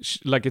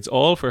 Like it's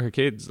all for her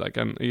kids, like,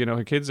 and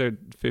her kids are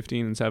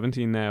 15 and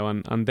 17 now,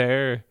 and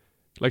they're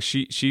like,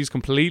 she's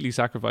completely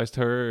sacrificed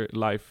her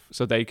life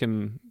so they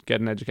can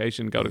get an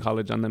education, go to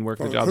college, and then work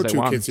the jobs they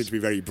want. Her two kids seem to be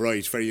very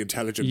bright, very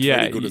intelligent,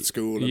 very good at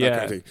school, and that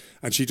kind of thing.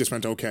 And she just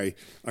went, okay,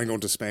 I'm going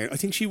to Spain. I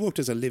think she worked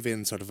as a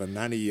live-in sort of a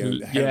nanny,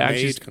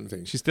 maid kind of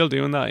thing. She's still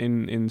doing that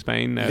in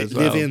Spain now as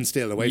well. Live-in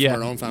still, away from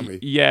her own family.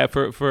 Yeah,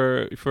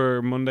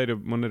 for Monday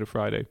to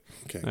Friday.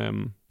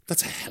 Okay.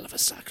 That's a hell of a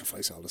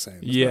sacrifice, all the same.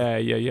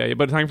 Yeah.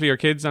 But thankfully, her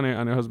kids and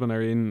her husband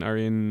are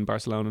in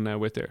Barcelona now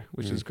with her,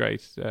 which is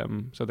great.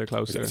 So they're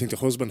closer. I think the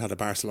husband had a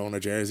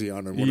Barcelona jersey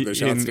on in one of the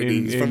shots.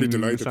 He's probably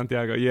delighted.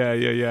 Santiago,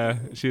 yeah.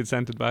 She had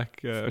sent it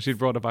back. She'd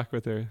brought it back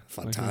with her.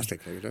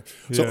 Fantastic.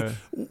 So,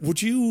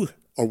 would you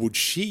or would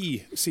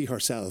she see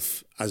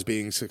herself as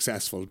being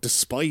successful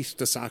despite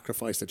the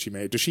sacrifice that she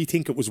made? Does she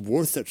think it was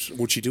worth it?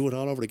 Would she do it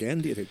all over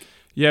again, do you think?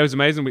 Yeah, it was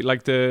amazing. We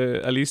like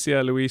the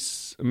Alicia,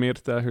 Luis,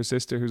 Mirta, her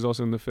sister, who's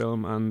also in the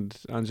film, and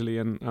Angeli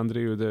and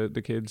Andrew,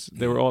 the kids.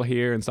 They were all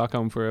here in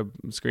Stockholm for a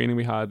screening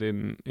we had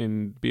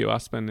in Bio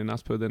Aspen in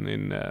Aspudden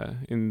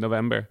in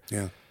November.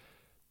 Yeah,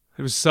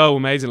 it was so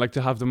amazing, like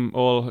to have them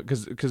all,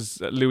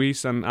 because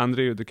Luis and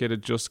Andrew, the kid,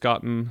 had just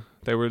gotten.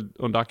 They were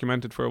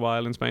undocumented for a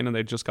while in Spain, and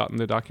they'd just gotten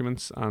their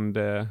documents, and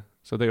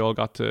so they all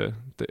got to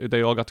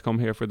come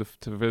here for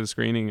the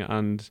screening,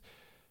 and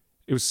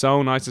it was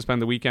so nice to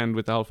spend the weekend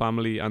with the whole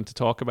family and to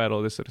talk about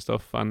all this sort of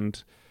stuff.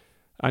 And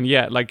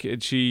yeah, like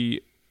it's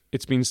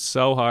been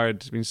so hard.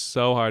 It's been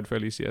so hard for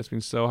Alicia. It's been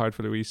so hard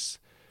for Luis.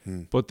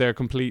 But they're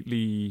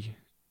completely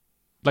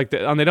like,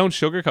 and they don't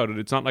sugarcoat it.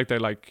 It's not like they're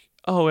like,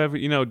 oh,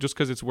 just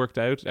because it's worked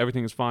out,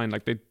 everything is fine.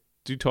 Like they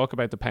do talk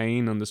about the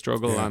pain and the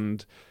struggle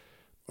and.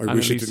 I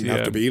wish Alicia, it didn't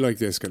have to be like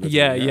this. Kind of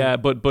thing. Yeah.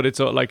 But it's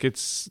like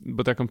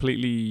but they're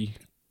completely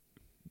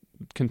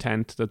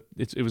content that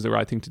it was the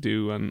right thing to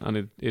do,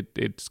 and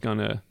it's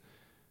gonna,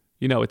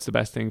 it's the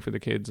best thing for the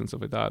kids and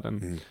stuff like that,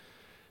 and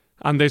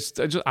it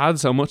just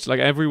adds so much. Like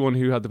everyone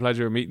who had the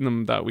pleasure of meeting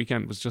them that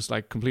weekend was just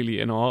like completely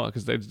in awe,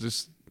 because they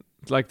just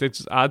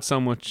add so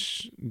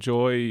much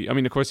joy. I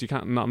mean, of course you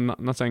can't. I'm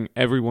not saying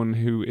everyone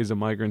who is a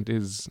migrant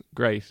is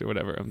great or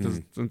whatever. There's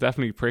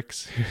definitely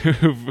pricks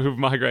who've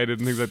migrated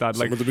and things like that.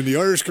 Some of them in the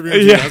Irish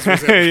community. Yeah.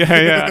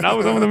 That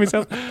was one of them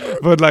myself.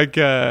 But like,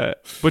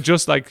 but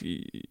just like,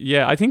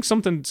 yeah, I think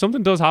something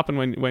does happen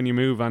when you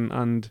move,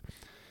 and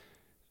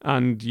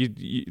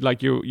you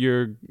like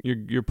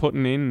you're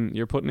putting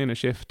in a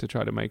shift to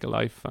try to make a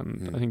life,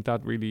 and I think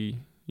that really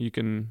you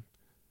can.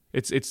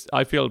 It's.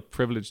 I feel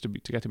privileged to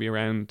get to be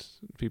around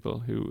people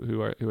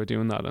who are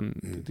doing that,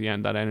 and the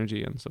end, that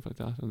energy and stuff like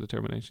that, and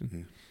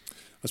determination.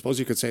 I suppose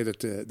you could say that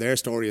their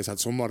story has had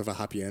somewhat of a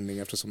happy ending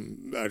after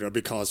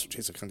because,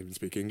 jeez, I can't even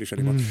speak English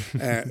anymore.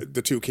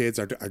 The two kids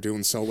are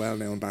doing so well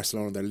now in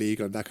Barcelona, they're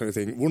legal and that kind of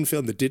thing. One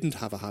film that didn't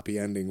have a happy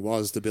ending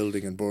was the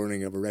building and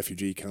burning of a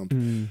refugee camp.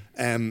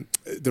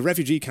 The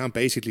refugee camp,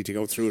 basically, to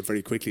go through it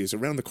very quickly, is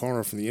around the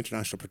corner from the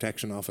International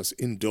Protection Office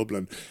in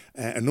Dublin.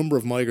 A number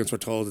of migrants were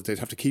told that they'd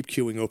have to keep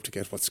queuing up to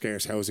get what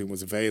scarce housing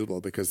was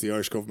available because the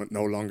Irish government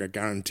no longer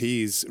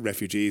guarantees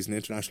refugees and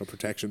international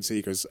protection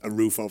seekers a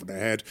roof over their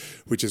head,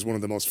 which is one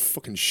of the most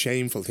fucking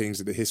shameful things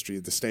in the history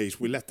of the state.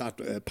 We let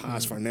that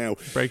pass for now.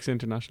 Breaks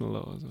international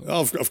law as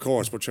well. Of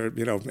course, but sure,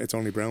 it's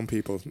only brown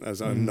people,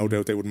 as no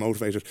doubt they would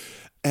motivate it.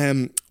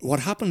 What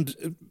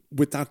happened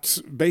with that,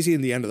 basically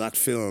in the end of that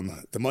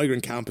film, the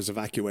migrant camp is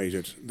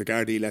evacuated, the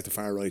Gardaí let the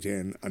far right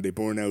in, and they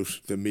burn out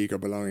the meagre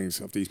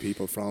belongings of these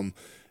people from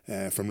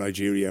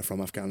Nigeria,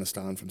 from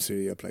Afghanistan, from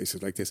Syria,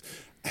 places like this.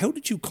 How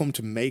did you come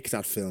to make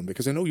that film?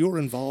 Because I know you're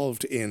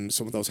involved in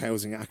some of those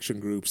housing action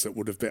groups that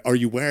would have been, or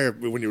you were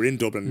when you were in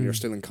Dublin and you're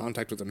still in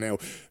contact with them now.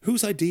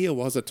 Whose idea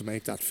was it to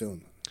make that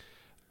film?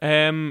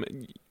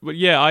 Well,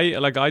 yeah,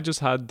 I just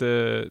had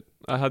the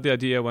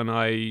idea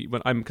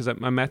because I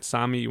met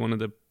Sammy, one of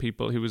the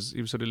people he was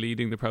sort of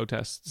leading the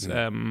protests.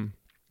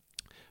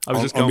 I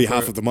was on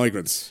behalf of the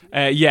migrants.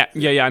 Yeah,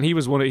 and he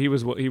was one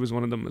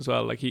of them as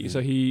well. Like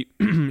he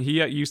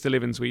used to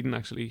live in Sweden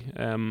actually,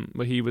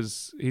 but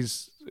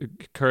he's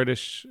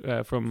Kurdish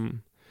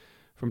from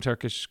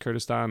Turkish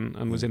Kurdistan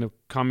and was in a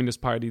communist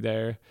party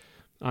there,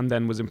 and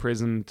then was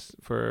imprisoned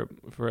for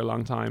a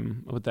long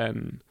time. But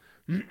then,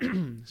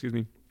 excuse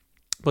me.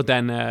 But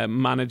then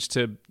managed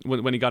to,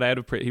 when he got out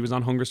of prison, he was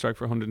on hunger strike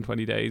for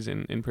 120 days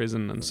in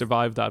prison and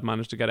survived that,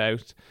 managed to get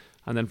out,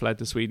 and then fled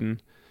to Sweden.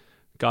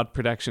 Got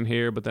protection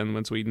here, but then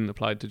when Sweden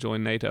applied to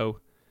join NATO,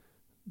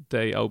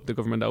 the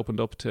government opened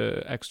up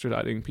to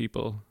extraditing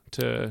people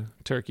to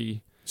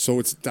Turkey.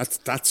 So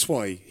that's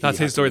why that's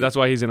his story. That's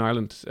why he's in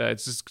Ireland.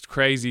 It's just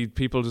crazy.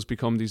 People just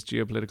become these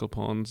geopolitical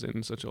pawns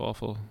in such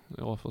awful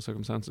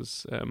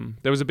circumstances.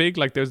 There was a big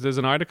there's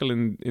an article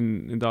in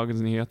Dagens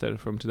Nyheter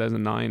from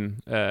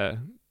 2009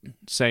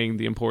 saying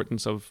the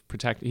importance of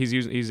protect. He's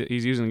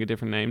using a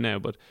different name now,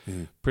 but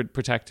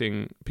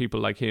protecting people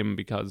like him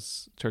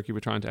because Turkey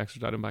were trying to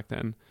extradite him back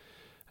then.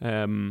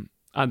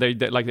 And they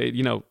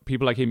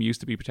people like him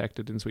used to be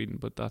protected in Sweden,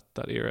 but that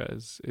era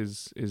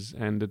is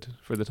ended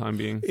for the time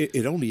being.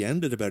 It only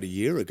ended about a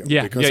year ago.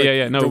 Yeah.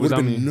 No, there would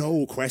have been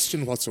no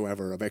question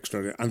whatsoever of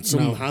extradition, and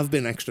some have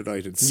been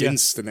extradited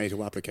since the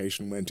NATO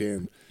application went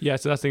in. Yeah,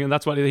 so that's the thing, and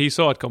that's what he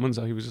saw it coming.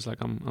 So he was just like,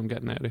 "I'm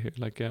getting out of here."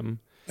 Like,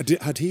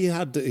 he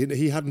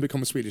hadn't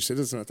become a Swedish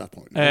citizen at that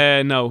point?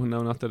 No,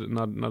 not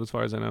as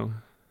far as I know.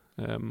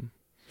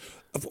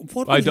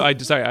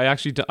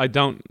 I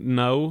don't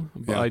know,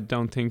 but I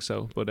don't think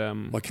so. But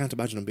I can't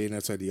imagine him being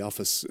outside the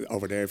office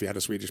over there if he had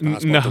a Swedish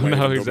passport.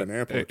 Dublin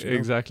Airport.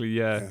 Exactly,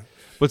 yeah.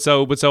 But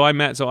so I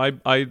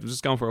was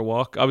just going for a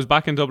walk. I was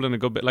back in Dublin a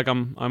good bit. Like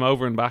I'm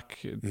over and back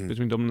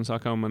between Dublin and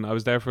Stockholm, and I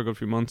was there for a good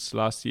few months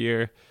last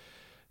year.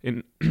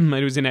 It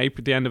was in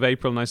April, the end of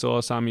April, and I saw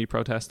Sammy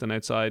protesting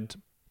outside,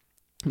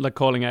 like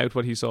calling out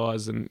what he saw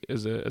as a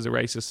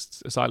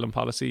racist asylum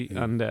policy,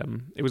 and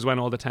it was when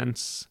all the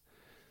tents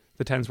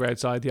were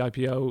outside the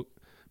IPO.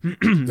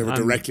 They were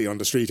directly on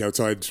the street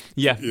outside.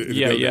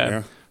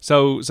 Yeah.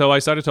 So I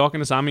started talking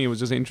to Sammy and was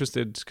just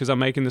interested because I'm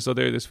making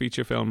this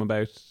feature film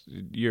about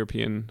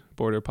European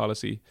border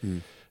policy.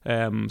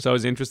 So I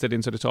was interested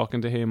in sort of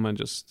talking to him and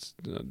just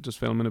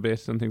filming a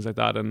bit and things like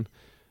that. And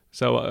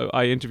so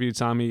I interviewed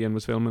Sammy and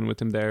was filming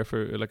with him there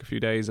for like a few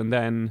days, and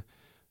then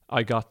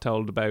I got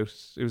told about,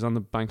 it was on the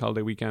bank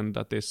holiday weekend,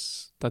 that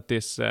this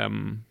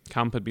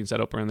camp had been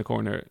set up around the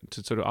corner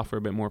to sort of offer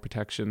a bit more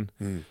protection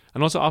and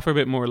also offer a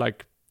bit more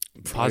like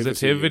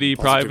positivity,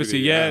 privacy.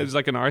 Yeah, it was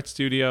like an art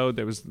studio.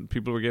 There was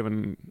people were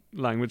given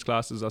language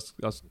classes,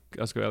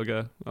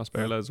 Asperla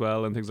as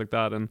well, and things like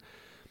that. And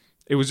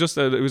it was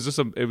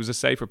a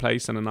safer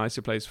place and a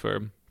nicer place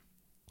for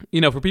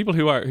people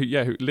who are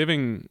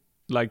living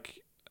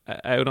like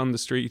out on the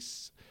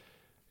streets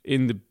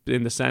in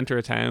the center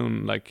of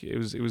town. Like it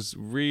was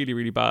really,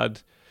 really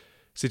bad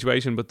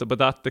situation, but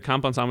the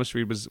camp on Sandwich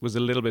Street was a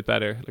little bit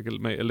better, like a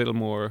little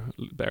more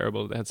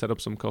bearable. They had set up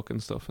some cooking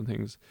stuff and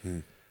things.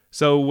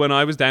 So when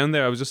I was down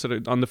there, I was just sort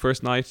of, on the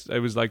first night, I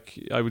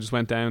just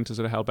went down to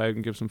sort of help out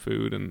and give some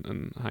food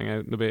and hang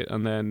out in a bit,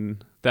 and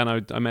then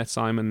I met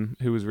Simon,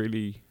 who was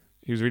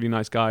he was a really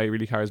nice guy,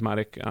 really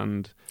charismatic,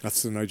 and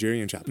that's the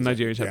Nigerian chap.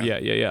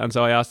 Yeah. And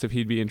so I asked if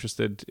he'd be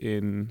interested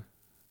in,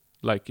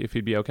 like, if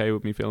he'd be okay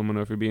with me filming,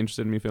 or if he'd be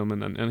interested in me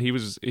filming, and he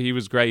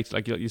was great.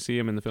 Like, you see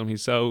him in the film,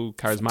 he's so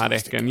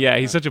charismatic, and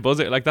he's such a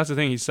buzzer. Like, that's the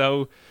thing, he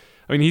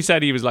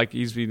said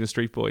he's been a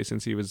street boy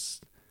since he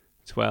was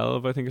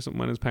 12, I think, or something,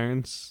 when his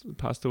parents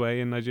passed away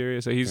in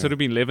Nigeria. So he's sort of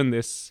been living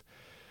this,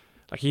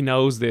 like, he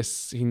knows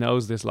this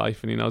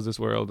life and he knows this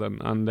world,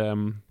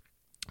 and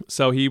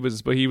so he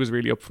was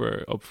really up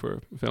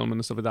for filming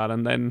and stuff like that.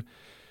 And then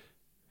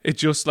it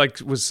just like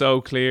was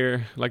so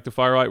clear, like the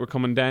far right were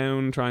coming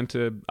down, trying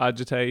to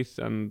agitate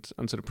and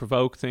sort of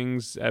provoke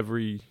things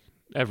every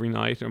every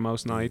night or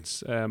most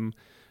nights. Then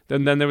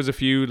there was a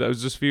few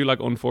like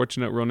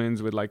unfortunate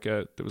run-ins with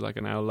there was like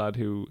an owl lad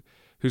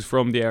who's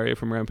from the area,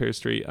 from around Pierce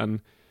Street,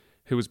 and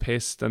who was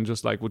pissed and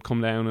just like would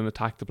come down and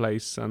attack the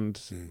place. And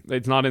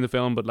it's not in the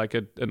film, but like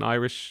an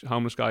Irish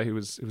homeless guy who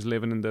was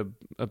living in the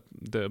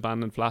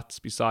abandoned flats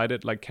beside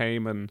it, like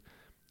came and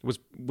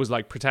was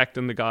like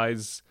protecting the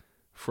guys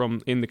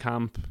from in the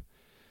camp,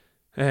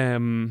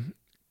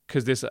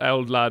 because this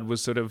old lad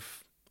was sort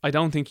of, I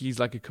don't think he's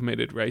like a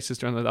committed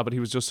racist or anything like that, but he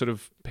was just sort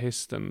of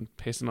pissed and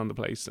pissing on the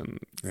place and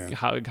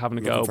having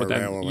a go. But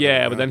then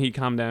but then he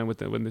calmed down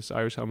when this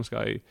Irish homeless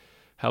guy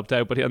helped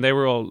out. And they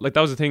were all like,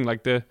 that was the thing,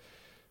 like the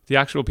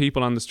actual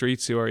people on the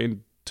streets who are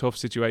in tough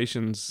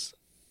situations,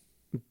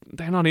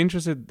 they're not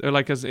interested, or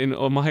like, as in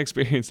my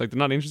experience, like they're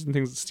not interested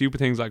in stupid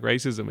things like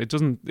racism. It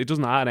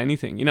doesn't add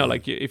anything,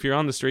 like if you're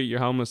on the street, you're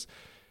homeless,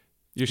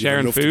 you're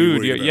sharing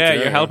food,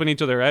 you're helping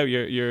each other out,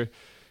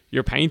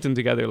 you're painting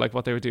together, like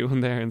what they were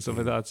doing there and stuff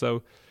like that.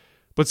 So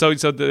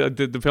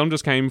the film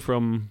just came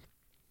from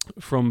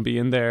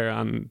being there.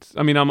 And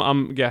I mean,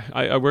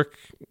 I work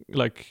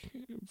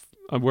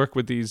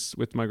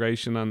with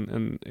migration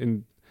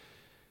and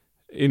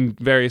in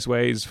various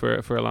ways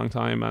for a long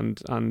time,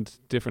 and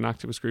different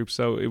activist groups.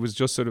 So it was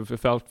just sort of, it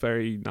felt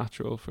very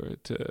natural for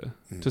it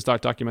to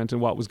start documenting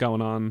what was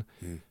going on.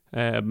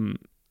 And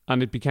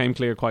it became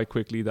clear quite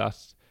quickly that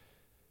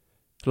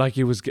like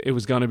it was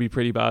going to be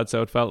pretty bad.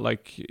 So it felt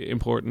like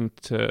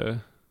important to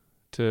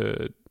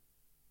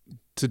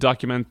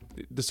document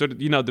the sort of,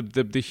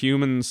 the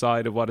human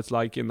side of what it's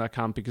like in that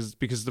camp, because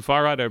the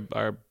far right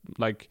are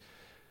like,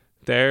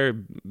 they're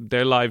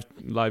live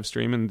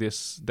streaming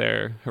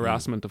their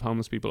harassment of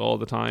homeless people all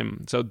the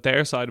time. So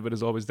their side of it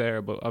is always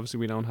there, but obviously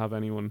we don't have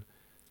anyone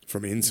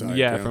from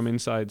inside. From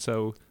inside.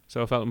 So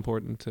it felt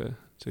important to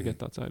get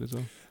that side as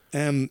well.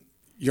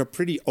 You're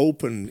pretty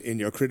open in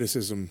your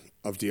criticism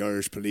of the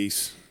Irish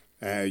police.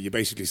 You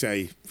basically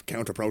say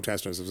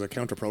counter-protesters. There was a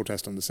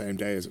counter-protest on the same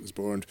day as it was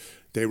burned.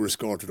 They were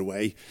escorted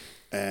away.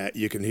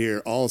 You can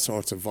hear all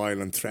sorts of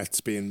violent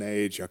threats being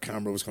made. Your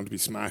camera was going to be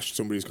smashed.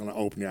 Somebody's going to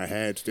open your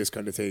head, this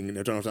kind of thing. And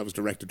I don't know if that was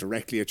directed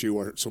directly at you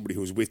or somebody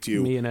who was with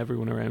you. Me and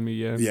everyone around me,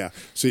 yeah. Yeah.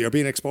 So you're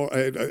being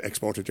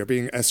exported. You're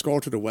being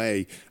escorted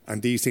away,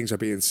 and these things are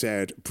being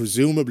said.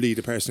 Presumably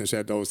the person who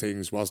said those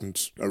things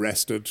wasn't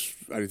arrested,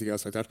 anything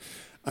else like that.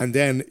 And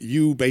then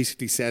you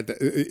basically said that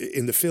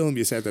in the film,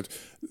 you said that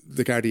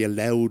the Gardaí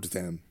allowed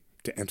them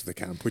to enter the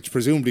camp, which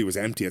presumably was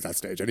empty at that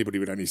stage. Anybody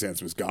with any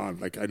sense was gone.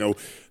 Like, I know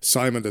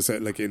Simon does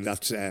it, like in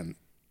that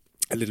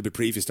a little bit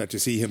previous, that you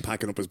see him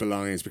packing up his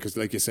belongings, because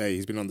like you say,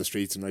 he's been on the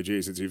streets in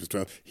Nigeria since he was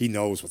 12. He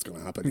knows what's going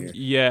to happen here.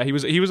 Yeah,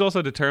 he was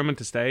also determined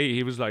to stay.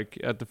 He was like,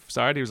 at the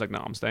start, he was like, no,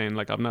 I'm staying.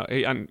 Like,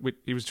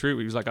 he was true.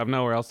 He was like, I've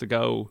nowhere else to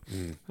go,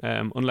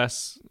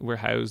 unless we're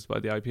housed by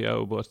the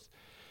IPO.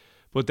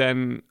 But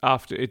then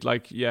after it,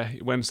 like,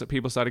 when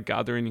people started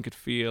gathering, you could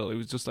feel, it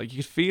was just like, you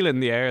could feel in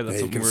the air that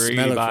something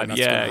really bad.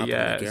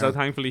 Yeah. So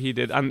thankfully he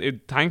did.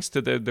 And thanks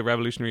to the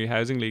Revolutionary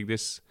Housing League,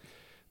 this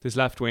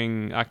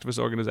left-wing activist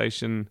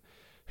organisation,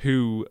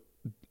 who,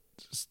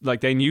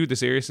 like, they knew the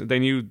seriousness, they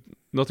knew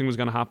nothing was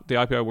going to happen. The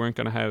IPO weren't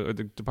going to house, or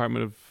the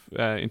Department of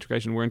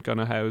Integration weren't going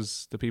to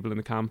house the people in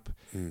the camp.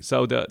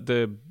 So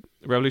the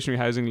Revolutionary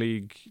Housing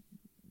League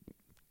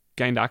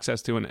gained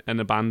access to an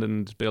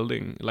abandoned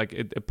building. Like,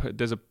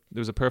 there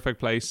was a perfect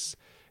place.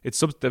 They've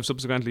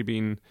subsequently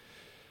been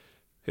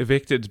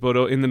evicted, but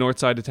in the north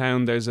side of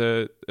town, there's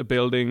a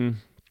building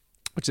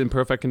which is in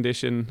perfect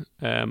condition.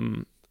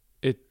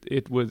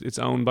 It's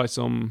owned by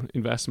some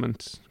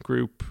investment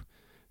group.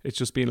 It's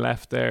just been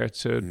left there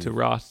to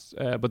rot.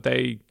 But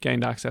they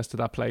gained access to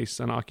that place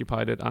and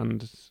occupied it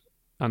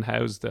and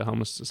housed the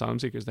homeless asylum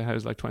seekers. They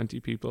housed like 20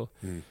 people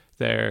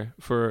there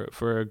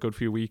for a good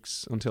few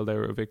weeks until they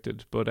were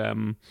evicted. But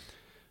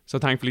so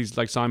thankfully,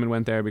 like, Simon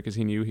went there because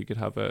he knew he could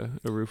have a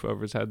roof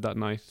over his head that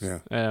night. Yeah.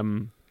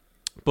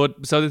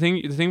 But so the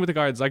thing with the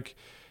guards, like,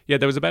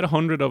 there was about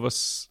 100 of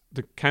us.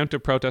 The counter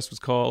protest was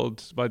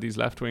called by these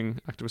left wing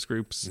activist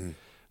groups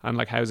and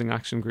like housing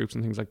action groups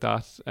and things like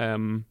that.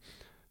 And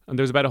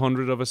there was about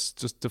 100 of us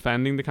just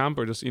defending the camp,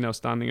 or just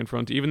standing in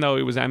front, even though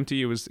it was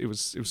empty. It was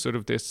sort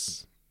of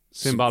this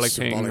symbolic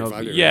thing of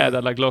value,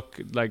 that, like, look,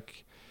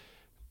 like,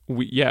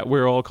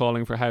 we're all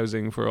calling for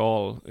housing for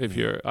all, if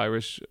you're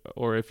Irish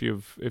or if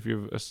you've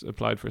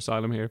applied for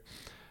asylum here.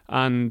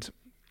 And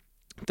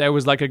there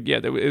was like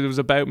it was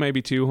about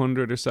maybe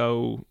 200 or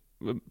so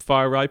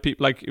far right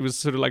people. Like, it was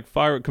sort of like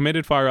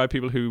committed far right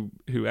people who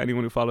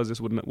anyone who follows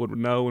this would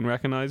know and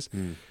recognize.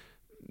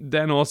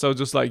 Then also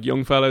just like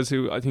young fellas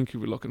who I think who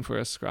were looking for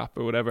a scrap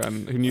or whatever,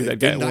 and who knew they'd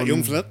get one.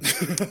 Young fella.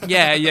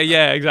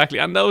 yeah, exactly.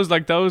 And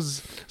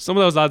some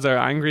of those lads are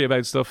angry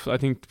about stuff. I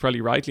think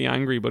probably rightly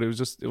angry, but it was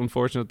just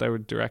unfortunate they were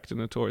directing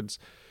it towards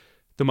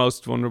the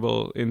most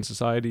vulnerable in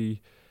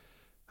society.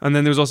 And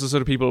then there was also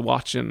sort of people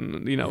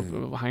watching,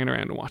 hanging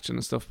around and watching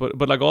and stuff. But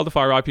like, all the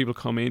far right people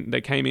they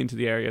came into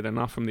the area. They're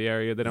not from the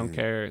area. They don't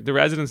care. The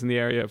residents in the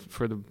area,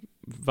 for the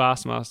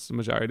vast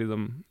majority of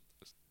them,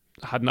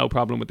 had no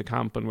problem with the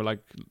camp and were like,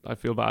 I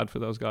feel bad for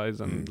those guys.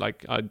 And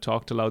like, I'd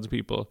talked to loads of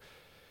people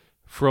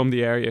from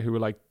the area who were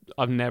like,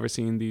 I've never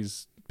seen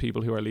these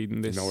people who are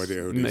leading this. No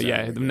idea who these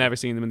are. They've never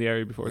seen them in the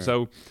area before. Yeah.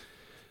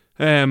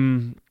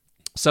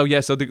 So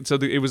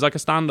it was like a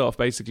standoff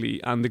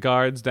basically, and the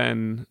guards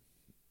then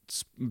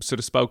sort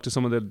of spoke to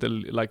some of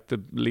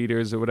the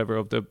leaders or whatever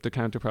of the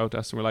counter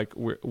protests and were like,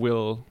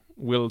 we'll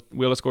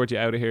escort you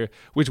out of here,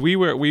 which we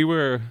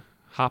were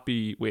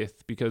happy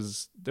with,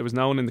 because there was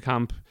no one in the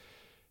camp.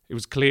 It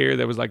was clear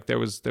there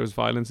was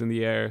violence in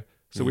the air,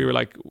 so we were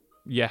like,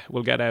 yeah,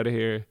 we'll get out of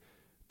here.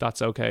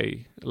 That's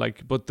okay.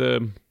 Like, but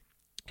it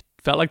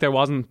felt like there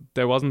wasn't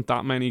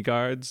that many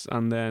guards,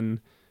 and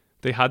then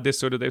they had this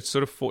sort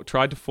of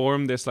tried to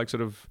form this like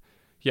sort of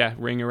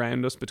ring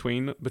around us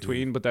between,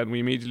 but then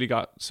we immediately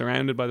got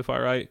surrounded by the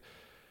far right,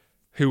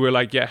 who were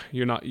like, yeah,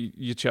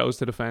 you chose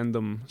to defend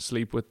them,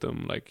 sleep with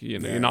them, like, you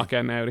know, you're not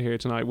getting out of here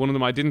tonight. One of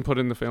them I didn't put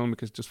in the film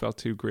because it just felt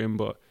too grim,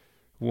 but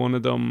one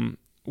of them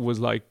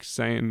was like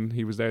saying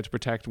he was there to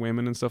protect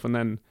women and stuff, and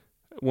then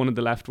one of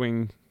the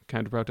left-wing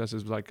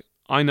counter-protesters was like,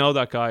 I know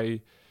that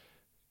guy,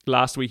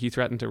 last week he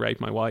threatened to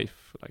rape my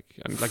wife,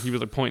 and he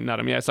was like pointing at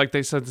him. Yeah, it's like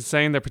they're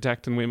saying they're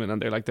protecting women,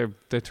 and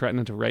they're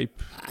threatening to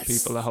rape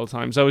people the whole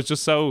time. So it's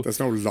just so, there's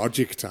no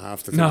logic to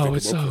have to. No,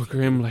 it's so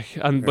grim. Like,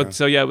 and but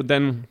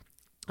then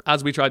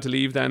as we tried to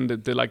leave, then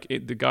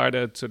the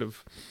Garda sort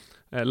of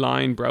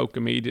line broke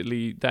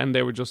immediately. Then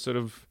they were just sort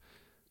of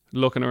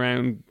looking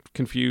around,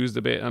 confused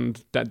a bit,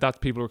 and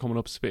that people were coming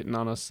up spitting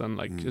on us, and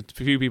like a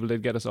few people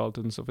did get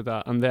assaulted and stuff like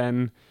that. And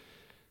then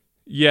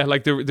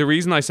like the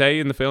reason I say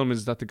in the film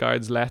is that the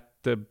guards let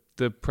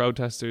the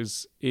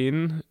protesters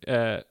in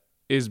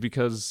is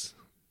because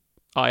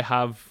I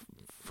have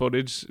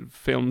footage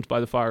filmed by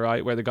the far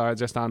right where the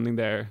guards are standing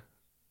there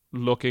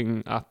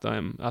looking at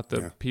them, at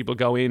the people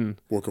go in.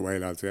 Walk away,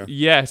 lads. Yeah.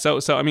 Yeah. So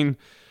I mean,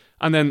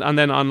 and then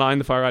online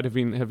the far right have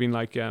been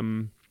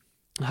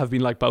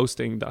like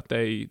boasting that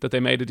they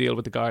made a deal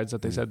with the guards,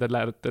 that they said they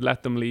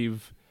let them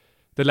leave.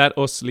 They let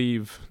us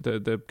leave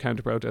the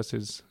counter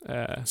protesters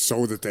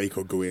so that they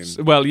could go in.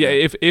 Well, yeah.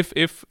 If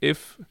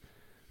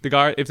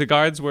the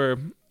guards were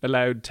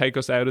allowed to take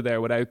us out of there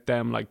without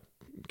them like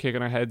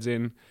kicking our heads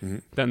in,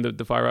 then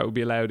the far right would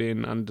be allowed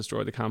in and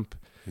destroy the camp.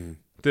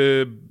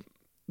 The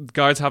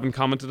guards haven't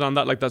commented on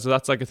that like that, so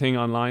that's like a thing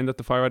online that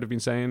the far right have been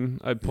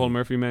saying. Paul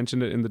Murphy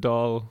mentioned it in the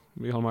Dáil.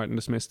 Micheál Martin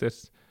dismissed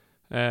it.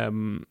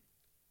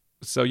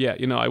 So yeah,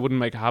 you know, I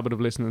wouldn't make a habit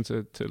of listening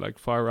to like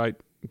far right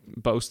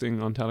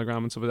boasting on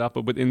Telegram and stuff like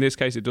that, but in this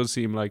case it does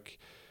seem like,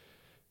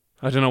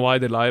 I don't know why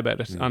they lie about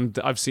it, and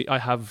I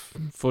have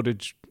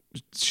footage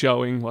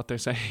showing what they're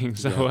saying.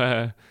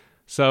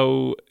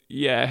 So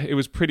yeah, it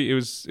was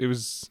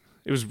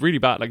really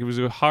bad. Like, it was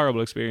a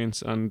horrible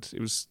experience, and it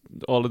was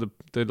all of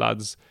the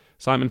lads.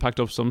 Simon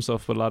packed up some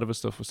stuff, but a lot of his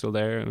stuff was still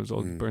there, and it was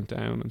all burnt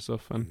down and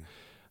stuff.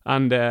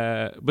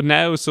 But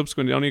now,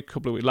 subsequently, only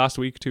last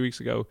week, 2 weeks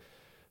ago,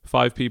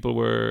 5 people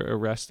were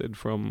arrested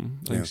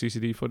from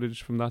CCD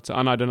footage from that.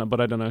 And I don't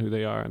know who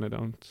they are, and I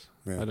don't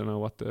know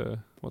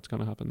what's going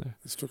to happen there.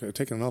 It's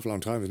taken an awful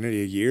long time. It's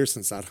nearly a year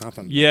since that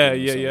happened.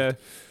 Yeah.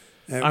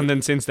 And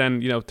then since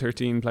then,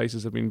 13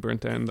 places have been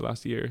burnt down in the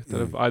last year that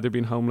have either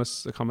been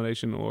homeless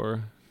accommodation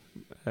or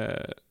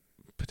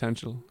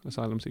potential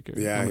asylum seeker.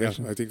 Yeah.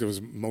 I think there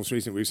was most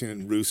recently, we've seen it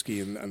in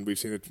Ruski, and we've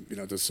seen it,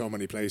 there's so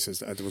many places.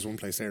 There was one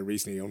place there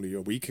recently, only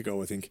a week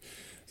ago, I think,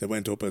 that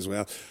went up as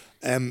well.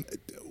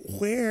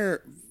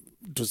 Where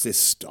does this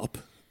stop?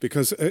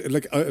 Because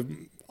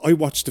I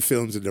watched the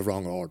films in the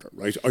wrong order,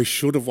 right? I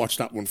should have watched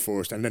that one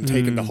first and then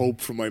taken the hope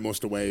from I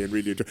Must Away and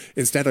really...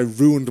 Instead, I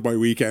ruined my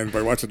weekend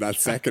by watching that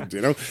second,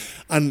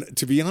 And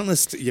to be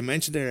honest, you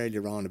mentioned there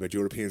earlier on about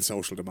European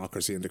social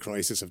democracy and the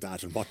crisis of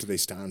that, and what do they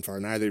stand for,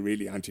 and are they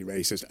really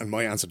anti-racist? And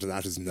my answer to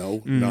that is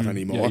no, not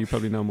anymore. Yeah, you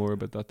probably know more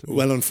about that too.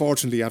 Well,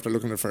 unfortunately, after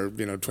looking at it for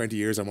 20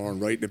 years or more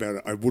and writing about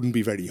it, I wouldn't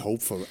be very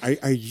hopeful.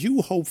 Are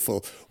you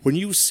hopeful when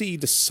you see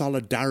the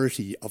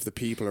solidarity of the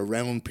people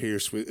around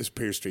Pearse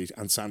Street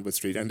and Sandwich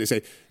Street, and they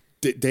say,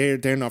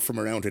 they're not from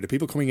around here. The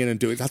people coming in and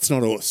doing, that's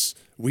not us.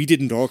 We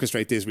didn't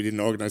orchestrate this. We didn't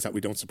organise that. We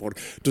don't support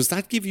it. Does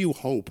that give you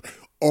hope?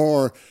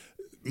 Or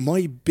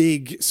my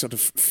big sort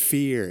of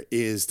fear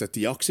is that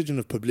the oxygen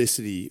of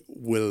publicity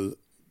will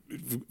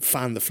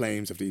fan the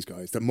flames of these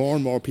guys. That more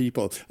and more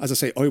people, as I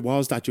say, I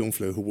was that young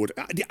fella who would,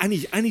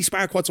 any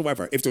spark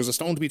whatsoever, if there was a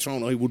stone to be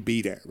thrown, I would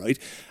be there, right?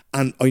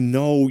 And I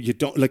know you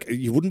don't,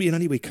 you wouldn't be in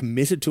any way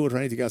committed to it or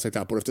anything else like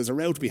that, but if there's a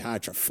row to be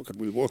had, sure, fuck it,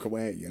 we'll walk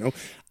away,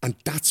 And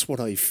that's what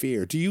I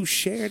fear. Do you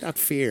share that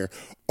fear?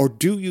 Or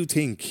do you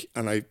think,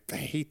 and I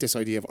hate this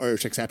idea of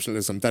Irish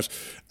exceptionalism, that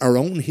our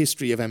own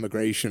history of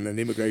emigration and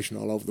immigration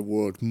all over the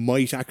world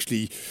might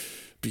actually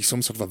be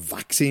some sort of a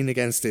vaccine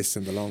against this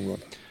in the long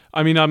run?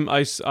 I mean,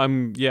 I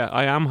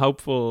am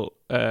hopeful,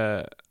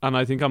 and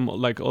I think I'm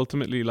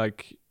ultimately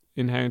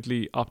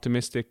inherently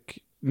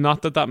optimistic.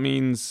 Not that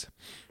means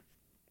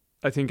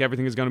I think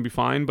everything is going to be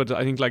fine, but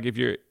I think if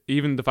you're,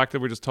 even the fact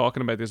that we're just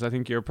talking about this, I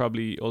think you're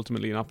probably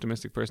ultimately an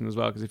optimistic person as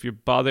well. Because if you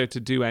bother to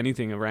do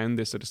anything around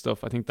this sort of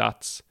stuff, I think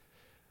that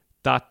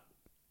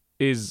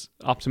is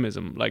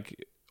optimism. Like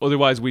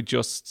otherwise we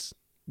just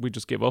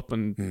give up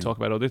and talk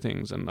about other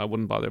things, and I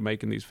wouldn't bother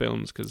making these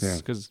films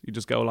because you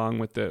just go along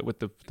with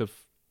the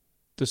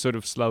sort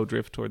of slow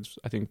drift towards,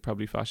 I think,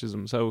 probably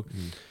fascism.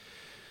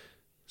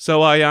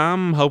 So I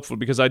am hopeful,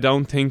 because I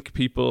don't think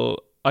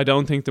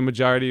the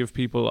majority of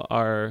people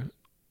are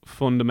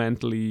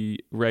fundamentally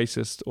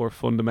racist or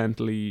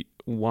fundamentally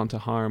want to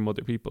harm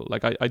other people.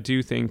 Like I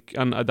do think,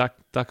 and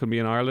that could be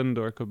in Ireland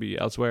or it could be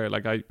elsewhere.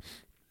 Like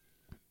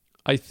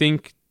I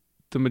think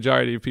the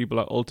majority of people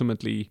are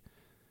ultimately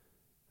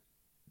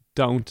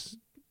aren't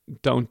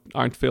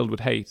filled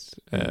with hate.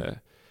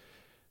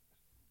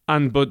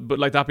 And but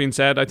like that being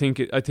said, I think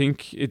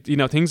it you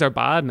know, things are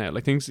bad now.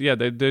 Like things, yeah,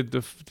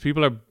 the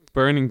people are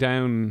burning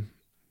down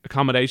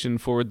accommodation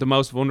for the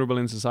most vulnerable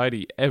in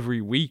society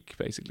every week,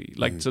 basically.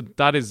 Like so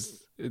that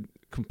is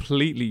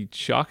completely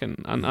shocking,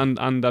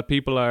 and that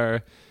people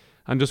are,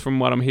 and just from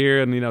what I'm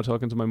hearing, you know,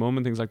 talking to my mum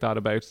and things like that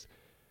about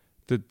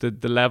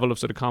the level of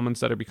sort of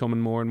comments that are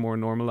becoming more and more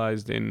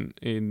normalized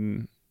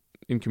in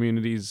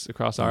communities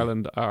across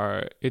Ireland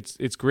are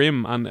it's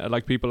grim, and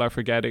like people are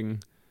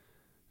forgetting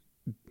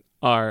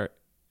our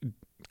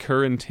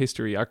current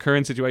history, our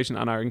current situation,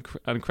 and our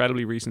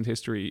incredibly recent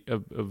history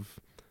of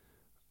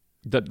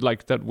that,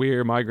 like that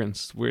we're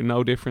migrants. We're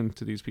no different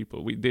to these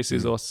people. This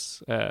is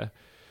us.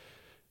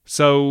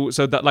 So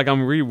that, like,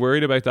 I'm really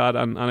worried about that,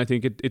 and I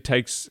think it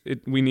takes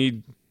it. We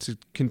need to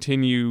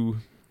continue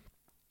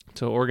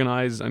to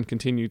organize and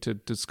continue to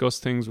discuss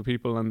things with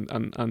people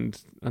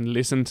and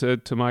listen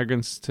to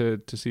migrants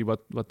to see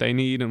what they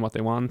need and what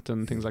they want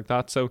and things like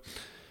that. So,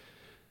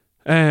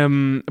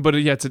 but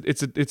yeah,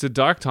 it's a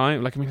dark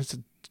time. Like, I mean, it's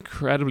an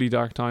incredibly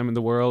dark time in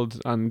the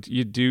world, and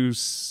you do.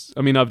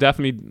 I mean, I've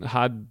definitely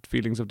had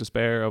feelings of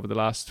despair over the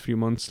last few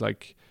months,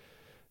 like,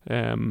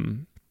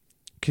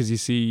 because you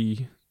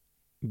see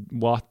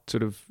what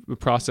sort of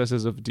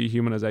processes of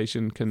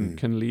dehumanization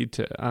can lead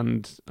to,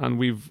 and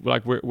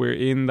we're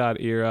in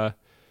that era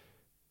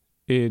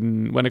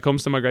when it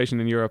comes to migration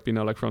in Europe. You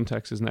know, like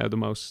Frontex is now the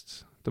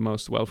most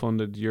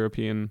well-funded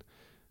European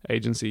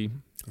agency.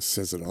 It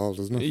says it all,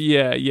 doesn't it?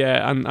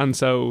 Yeah, and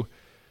so,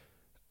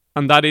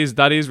 and that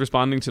is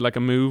responding to like a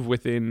move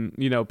within,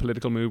 you know,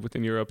 political move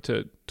within Europe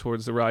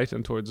towards the right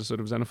and towards a sort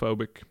of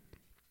xenophobic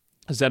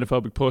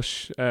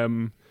push.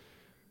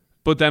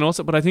 But then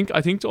also, I think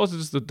also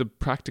just the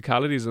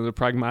practicalities and the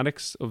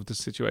pragmatics of the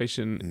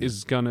situation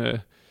is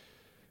gonna,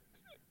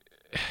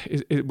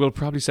 it will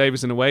probably save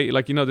us in a way.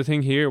 Like, you know, the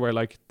thing here where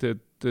like the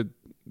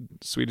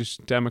Swedish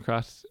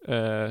Democrat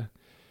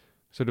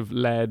sort of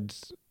led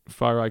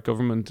far right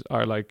government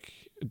are like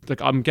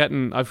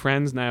I've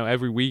friends now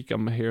every week.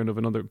 I'm hearing of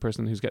another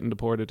person who's getting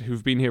deported,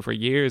 who've been here for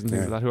years and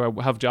things like that,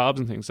 who have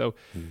jobs and things. So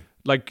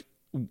like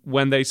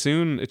when they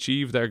soon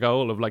achieve their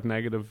goal of like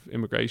negative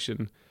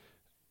immigration,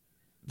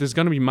 there's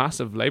going to be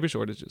massive labor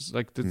shortages.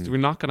 Like we're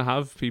not going to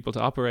have people to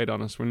operate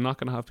on us. We're not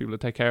going to have people to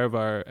take care of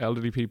our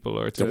elderly people,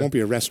 or there won't be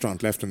a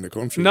restaurant left in the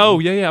country. No,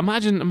 yeah.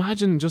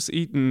 Imagine just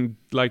eating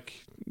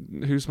like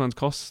Husman's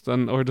Kost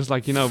or just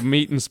like, you know,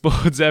 meat and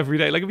spuds every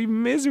day. Like, it'd be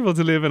miserable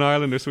to live in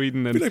Ireland or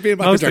Sweden. And it'd be like being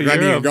back with your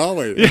granny in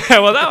Galway. Yeah,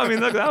 well, that would be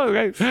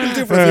great. We'll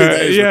do for a few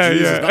days. Yeah,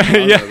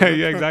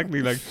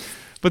 exactly. Like,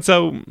 but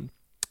so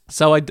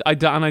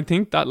I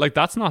think that like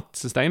that's not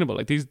sustainable.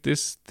 Like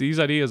these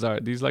ideas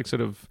are these like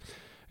sort of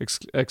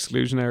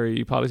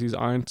exclusionary policies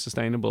aren't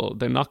sustainable.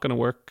 They're not going to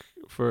work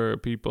for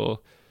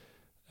people.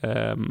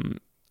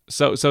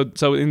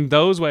 So in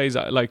those ways,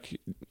 like,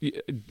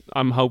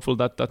 I'm hopeful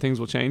that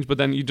things will change. But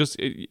then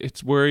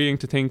it's worrying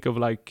to think of,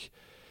 like,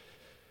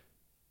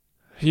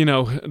 you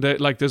know,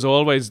 like there's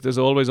always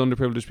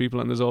underprivileged people,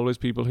 and there's always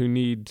people who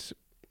need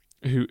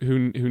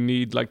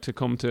like to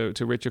come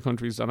to richer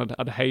countries. And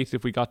I'd hate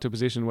if we got to a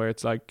position where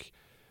it's like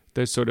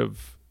there's sort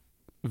of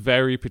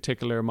very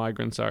particular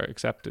migrants are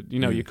accepted. You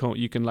know, you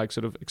can like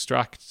sort of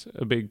extract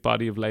a big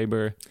body of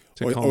labour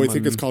to come. I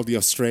think it's called the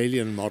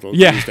Australian model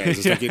these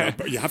days. It's like, you know,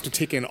 you have to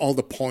tick in all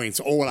the points.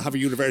 Oh, well, I have a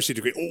university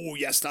degree. Oh,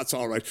 yes, that's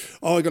all right.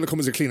 Oh, I'm going to come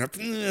as a cleaner.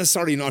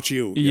 Sorry, not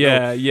you. You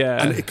know?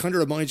 And it kind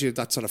of reminds you of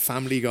that sort of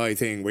Family Guy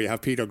thing where you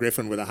have Peter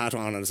Griffin with a hat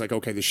on, and it's like,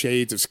 okay, the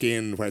shades of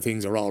skin where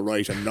things are all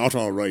right and not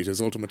all right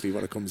is ultimately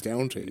what it comes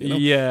down to. You know?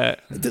 Yeah.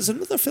 There's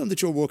another film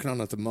that you're working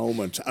on at the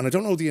moment, and I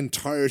don't know the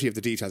entirety of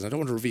the details. I don't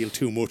want to reveal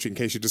too much in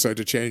case you decide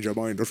to change your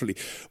mind utterly.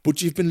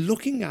 But you've been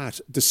looking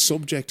at the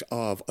subject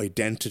of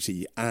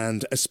identity,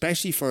 and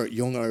especially for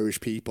young Irish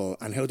people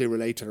and how they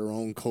relate to their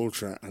own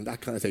culture and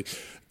that kind of thing.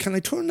 Can I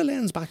turn the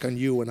lens back on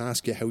you and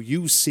ask you how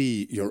you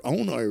see your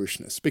own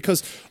Irishness?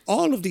 Because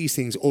all of these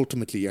things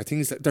ultimately are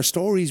things that they're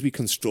stories we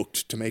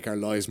construct to make our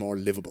lives more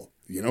livable.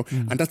 You know,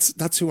 and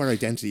that's who our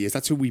identity is.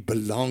 That's who we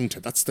belong to.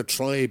 That's the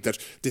tribe that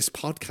this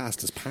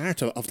podcast is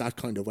part of that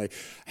kind of way.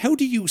 How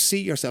do you see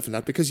yourself in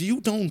that? Because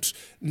you don't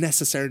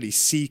necessarily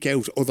seek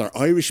out other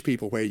Irish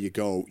people where you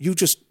go.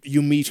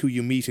 You meet who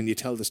you meet and you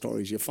tell the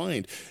stories you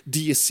find. Do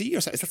you see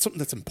yourself? Is that something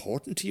that's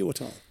important to you at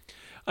all?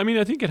 I mean,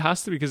 I think it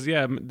has to, because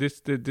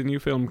the new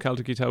film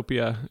Celtic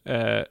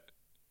Utopia,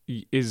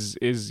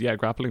 is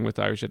grappling with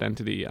Irish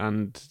identity,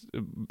 and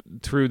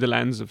through the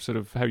lens of sort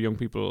of how young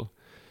people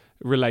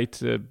relate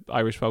to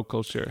Irish folk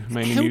culture,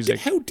 mainly music.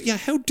 How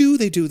do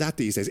they do that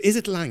these days? Is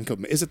it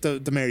Lankum? Is it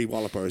the Mary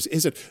Wallopers?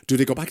 Do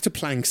they go back to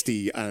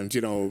Planksty and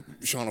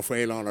Sean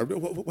O'Whalon, or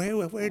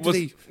where do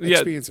they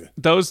experience it?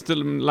 Those, the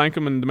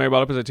Lankum and the Mary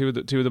Wallopers, are two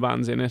of the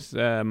bands in it,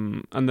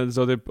 and then there's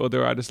other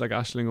artists like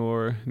Aisling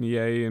Orr,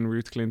 Nia and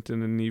Ruth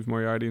Clinton and Eve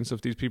Moriarty and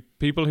stuff. These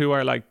people who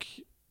are like,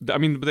 I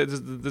mean,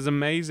 there's an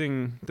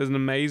amazing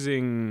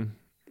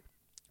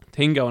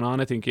thing going on,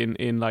 I think,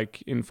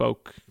 in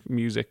folk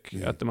music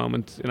at the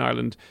moment in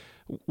Ireland,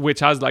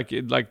 which has like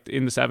in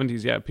the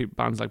 70s,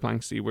 bands like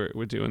Planksty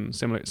were doing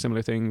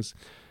similar things,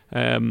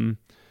 and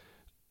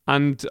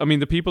I mean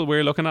the people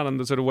we're looking at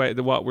and the sort of way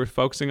what we're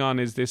focusing on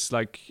is this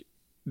like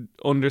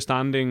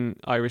understanding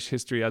Irish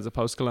history as a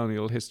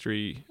post-colonial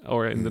history,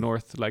 or in the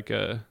North like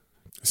a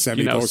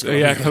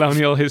semi-post-colonial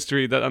colonial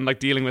history, that, and like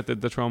dealing with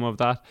the trauma of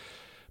that,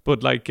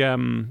 but like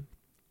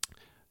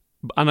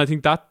and I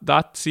think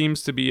that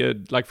seems to be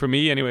for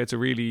me anyway, it's a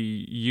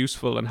really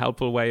useful and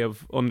helpful way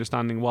of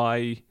understanding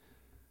why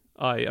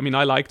I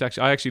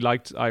actually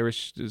liked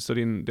Irish,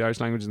 studying the Irish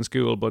language in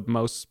school, but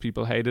most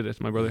people hated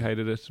it. My brother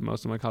hated it.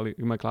 Most of my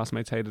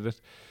classmates hated it.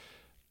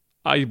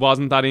 I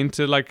wasn't really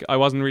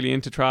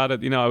into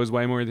trad. I was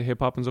way more into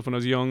hip hop and stuff when I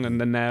was young,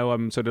 and then now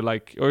I'm sort of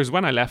like, or it was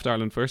when I left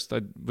Ireland first, I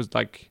was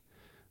like,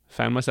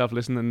 found myself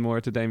listening more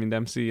to Damien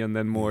Dempsey and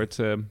then more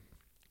to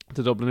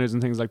the Dubliners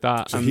and things like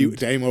that. So and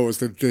Damo was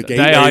the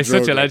gateway. He's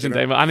such a legend,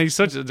 Damo,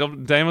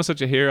 and Damo's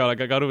such a hero.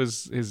 Like I go to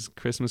his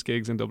Christmas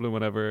gigs in Dublin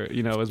whenever,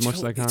 as much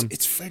as I can.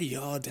 It's very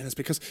odd, Dennis,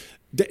 because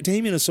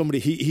Damien is somebody,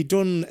 he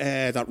done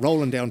that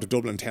Rolling Down to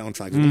Dublin Town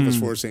track, one of his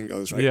first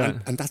singles, right? Yeah.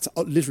 And that's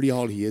literally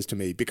all he is to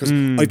me, because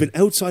I've been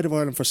outside of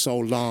Ireland for so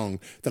long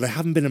that I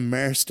haven't been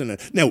immersed in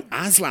it. Now,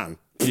 Aslan,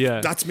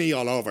 that's me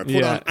all over.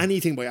 Put on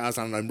anything by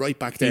Aslan and I'm right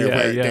back there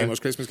where Damo's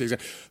Christmas gigs are.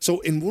 So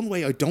in one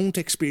way, I don't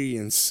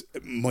experience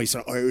my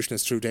sort of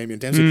Irishness through Damien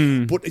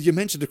Dempsey. But you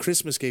mentioned the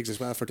Christmas gigs as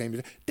well for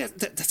Damien.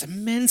 That's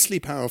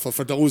immensely powerful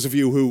for those of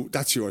you who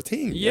that's your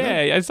thing.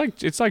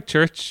 It's like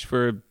church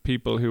for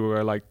people who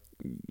are like,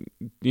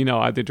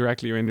 either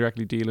directly or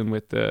indirectly dealing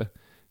with the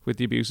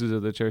abuses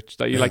of the church.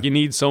 That you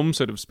need some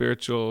sort of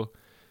spiritual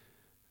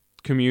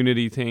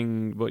community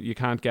thing, but you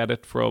can't get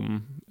it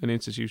from an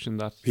institution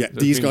that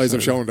these guys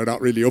have shown they're not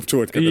really up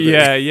to it.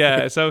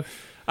 So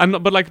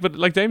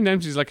but Damien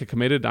Dempsey's like a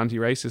committed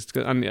anti-racist,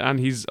 and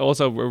he's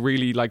also a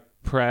really like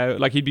proud,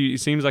 like he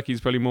seems like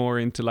he's probably more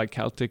into like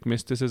Celtic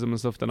mysticism and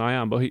stuff than I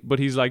am, but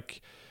he's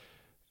like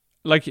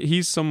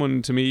he's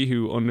someone to me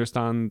who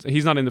understands.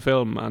 He's not in the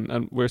film,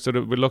 and we're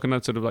looking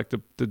at sort of like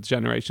the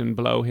generation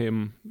below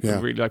him,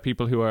 really like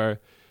people who are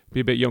be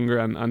a bit younger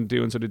and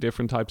doing sort of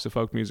different types of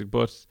folk music,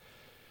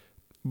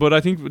 but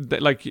I think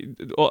that, like,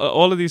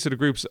 all of these sort of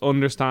groups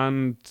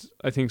understand,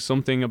 I think,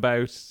 something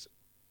about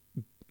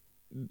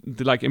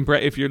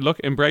if you're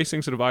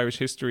embracing sort of Irish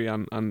history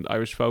and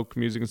Irish folk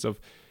music and stuff,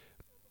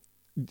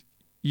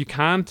 you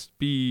can't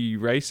be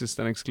racist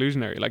and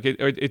exclusionary. Like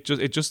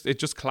it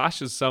just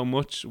clashes so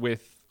much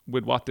with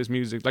what this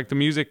music, like the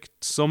music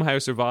somehow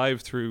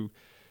survived through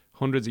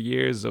hundreds of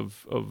years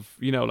of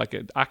like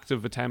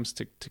active attempts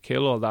to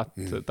kill all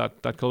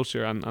that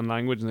culture and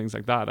language and things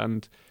like that,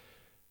 and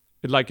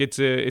like it's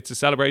a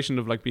celebration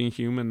of like being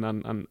human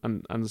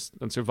and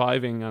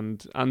surviving,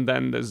 and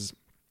then there's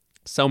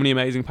so many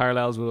amazing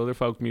parallels with other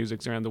folk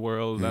musics around the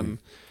world. And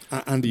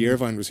Andy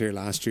Irvine was here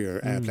last year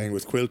playing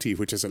with Quilty,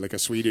 which is like a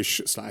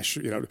Swedish /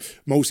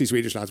 mostly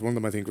Swedish lads. One of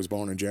them I think was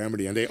born in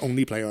Germany, and they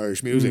only play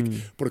Irish music.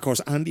 But of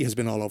course Andy has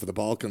been all over the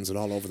Balkans and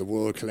all over the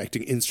world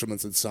collecting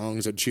instruments and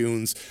songs and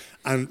tunes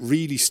and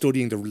really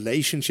studying the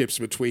relationships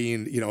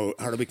between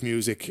Arabic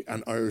music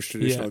and Irish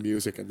traditional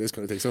music and this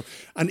kind of thing. So,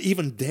 and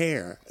even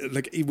there,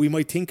 like, we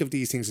might think of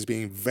these things as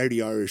being very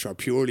Irish or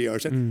purely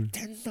Irish. They're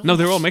not. No,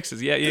 they're all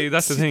mixes. Yeah,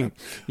 that's the thing.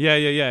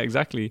 Yeah,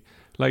 exactly.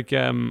 Like,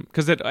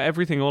 because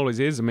everything always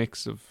is a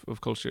mix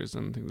of cultures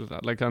and things like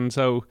that. Like, and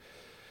so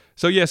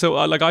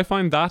like I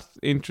find that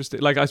interesting.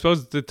 Like, I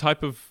suppose the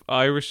type of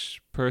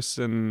Irish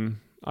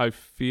person I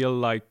feel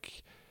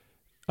like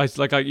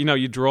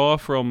you draw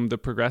from the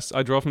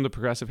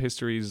progressive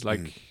histories.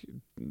 Like,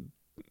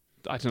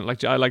 I don't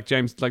know, I like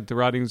James, like the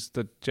writings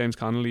that James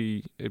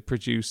Connolly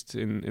produced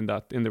in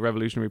the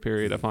Revolutionary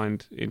period. I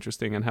find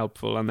interesting and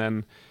helpful, and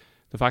then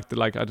the fact that,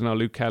 like, I don't know,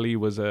 Luke Kelly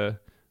was a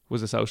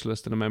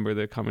socialist and a member of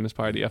the Communist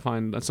Party. I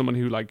find that someone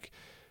who like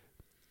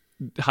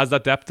has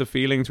that depth of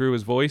feeling through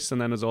his voice, and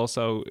then is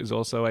also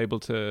able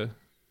to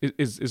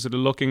is sort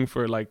of looking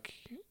for, like,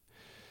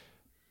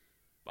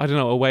 I don't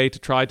know, a way to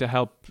try to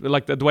help,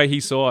 like the way he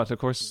saw it. Of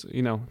course,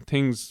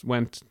 things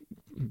went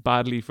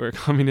badly for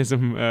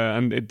communism,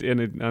 and it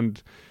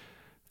didn't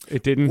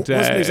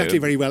wasn't exactly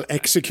very well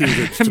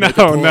executed.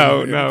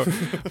 No.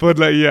 But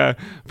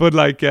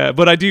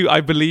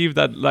I believe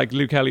that, like,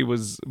 Luke Kelly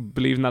was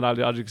believing that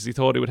ideology because he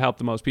thought it would help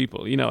the most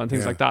people, and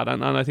things like that.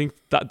 And I think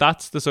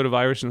that's the sort of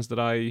Irishness that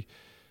I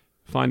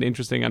find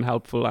interesting and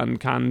helpful and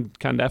can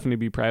definitely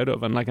be proud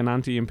of. And like an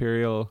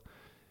anti-imperial,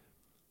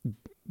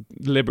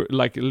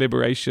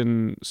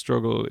 liberation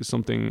struggle is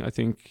something I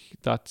think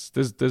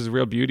there's a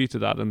real beauty to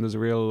that, and there's a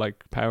real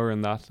like power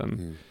in that,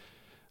 and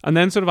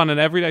then sort of on an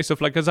everyday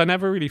stuff, like, because I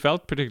never really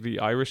felt particularly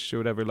Irish or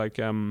whatever, like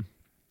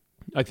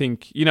I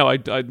think, you know, I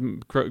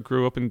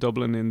grew up in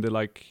Dublin in the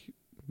like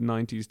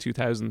 90s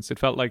 2000s. It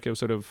felt like it was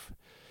sort of,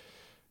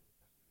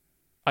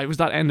 it was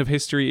that end of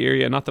history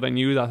area. Not that I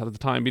knew that at the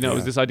time, you know, it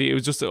was this idea. It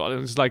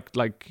was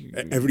like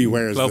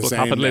everywhere is global the same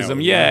capitalism.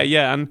 now.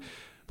 Yeah. And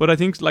but I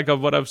think like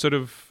of what I've sort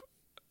of,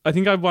 I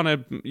think I want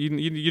to.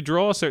 You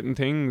draw certain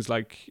things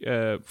like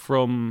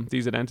from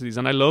these identities,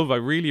 and I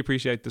really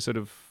appreciate the sort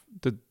of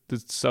the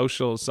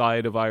social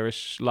side of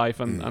Irish life,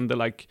 and the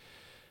like.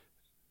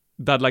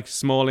 That like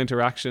small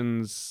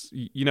interactions,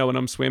 you know, when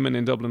I'm swimming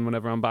in Dublin,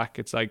 whenever I'm back,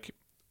 it's like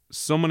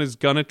someone's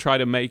gonna try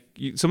to make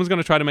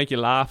you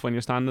laugh when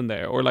you're standing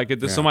there, or like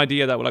there's some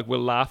idea that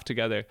we'll laugh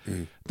together.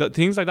 That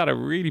things like that are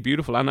really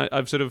beautiful, and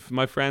I've sort of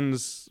my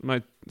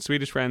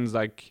Swedish friends,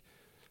 like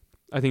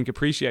I think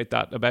appreciate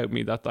that about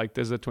me, that like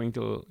there's a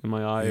twinkle in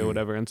my eye or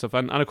whatever and stuff,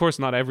 and of course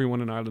not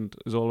everyone in Ireland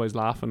is always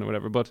laughing or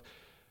whatever, but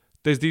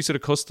there's these sort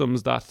of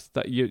customs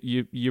that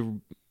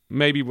you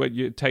maybe what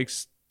it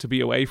takes to be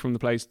away from the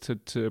place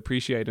to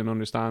appreciate and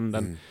understand,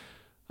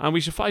 and we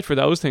should fight for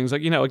those things.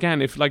 Like, you know,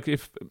 again, if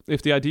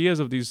the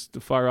ideas of the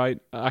far right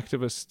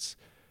activists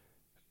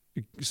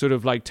sort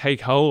of like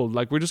take hold,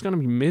 like we're just going to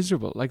be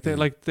miserable. Like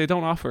they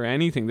don't offer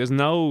anything.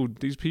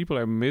 These people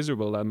are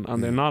miserable,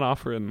 and they're not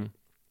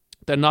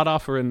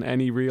offering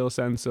any real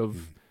sense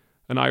of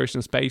an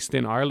Irishness based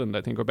in Ireland,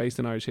 I think, or based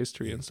in Irish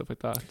history and stuff like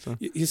that. So.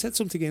 You said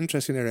something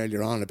interesting there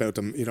earlier on about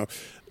them, you know,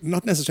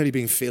 not necessarily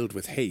being filled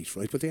with hate,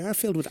 right? But they are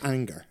filled with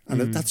anger,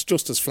 and that's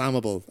just as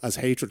flammable as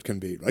hatred can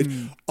be, right?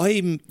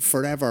 I'm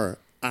forever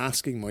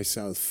asking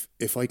myself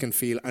if I can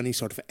feel any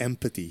sort of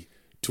empathy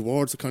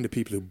towards the kind of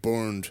people who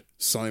burned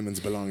Simon's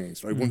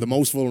belongings, right? One of the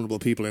most vulnerable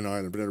people in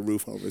Ireland without a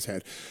roof over his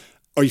head.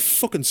 I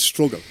fucking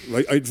struggle,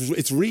 right?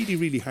 It's really,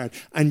 really hard.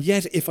 And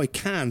yet, if I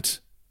can't,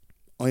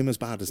 I'm as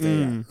bad as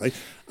they are, right?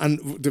 And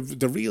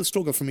the real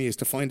struggle for me is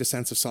to find a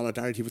sense of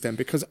solidarity with them,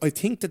 because I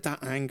think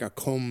that anger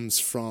comes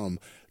from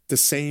the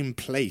same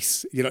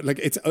place. You know, like,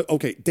 it's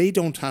okay, they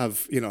don't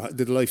have, you know,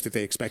 the life that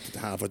they expected to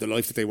have, or the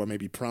life that they were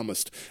maybe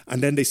promised,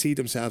 and then they see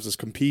themselves as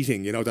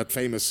competing. You know, that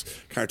famous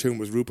cartoon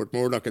was Rupert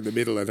Murdoch in the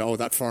middle, and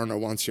that foreigner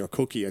wants your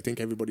cookie. I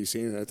think everybody's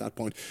seen it at that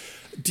point.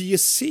 Do you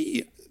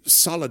see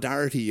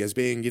solidarity as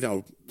being, you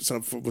know, sort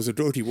of was a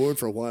dirty word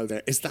for a while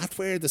there? Is that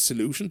where the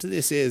solution to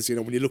this is, you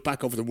know, when you look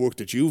back over the work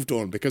that you've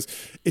done? Because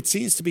it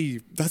seems to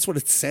be, that's what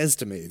it says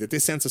to me, that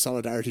this sense of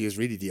solidarity is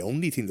really the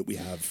only thing that we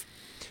have.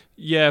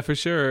 Yeah, for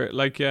sure.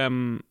 Like,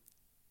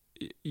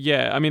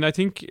 yeah, I mean, I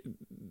think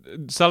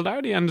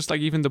solidarity, and just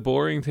like even the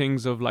boring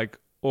things of like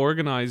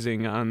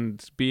organizing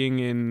and being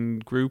in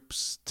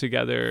groups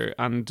together,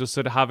 and just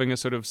sort of having a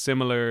sort of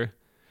similar,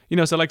 you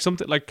know, so like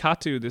something like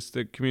CATU,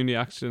 the Community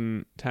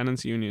Action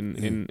Tenants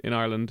Union in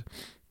Ireland,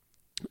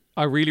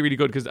 are really, really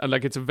good, because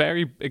like it's a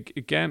very,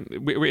 again,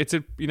 it's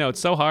a, you know, it's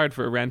so hard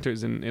for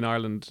renters in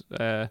Ireland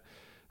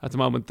at the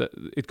moment that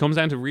it comes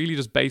down to really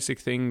just basic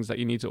things that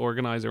you need to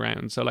organise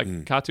around. So like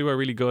CATU are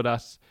really good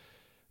at,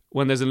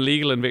 when there's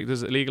illegal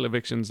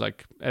evictions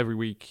like every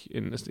week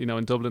in, you know,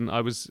 in Dublin.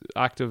 I was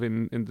active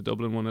in the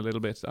Dublin one a little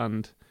bit,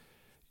 and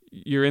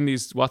you're in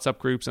these WhatsApp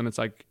groups, and it's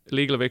like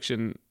illegal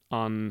eviction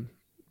on,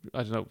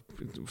 I don't know,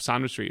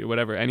 Sandwich Street or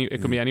whatever.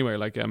 It could be anywhere.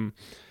 Like,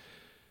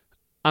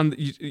 and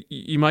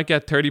you might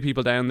get 30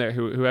 people down there,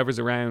 whoever's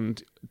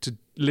around, to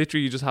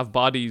literally just have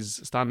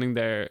bodies standing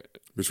there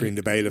between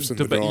the bailiffs and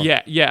the door.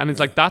 Yeah, and it's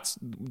like that's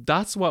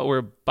what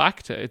we're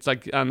back to. It's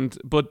like,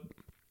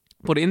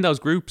 but in those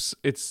groups,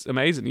 it's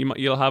amazing.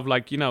 You'll have,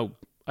 like, you know,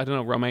 I don't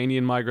know,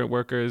 Romanian migrant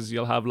workers.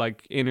 You'll have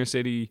like inner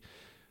city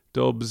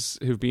dubs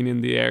who've been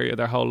in the area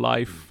their whole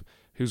life,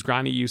 whose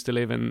granny used to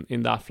live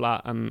in that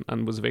flat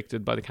and was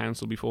evicted by the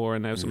council before,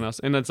 and now someone else.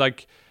 And it's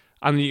like,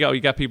 and you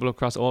get people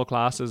across all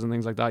classes and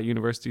things like that,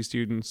 university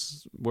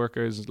students,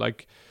 workers,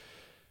 like,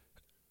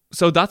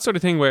 so that sort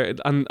of thing where,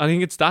 and I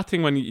think it's that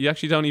thing when you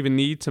actually don't even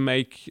need to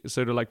make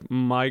sort of like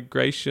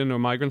migration or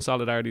migrant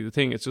solidarity the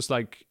thing. It's just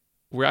like,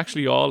 we're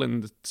actually all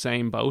in the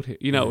same boat here.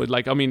 You know,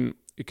 like, I mean,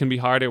 it can be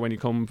harder when you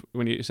come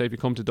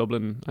to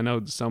Dublin. I know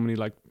there's so many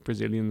like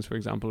Brazilians, for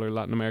example, or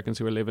Latin Americans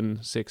who are living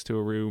 6 to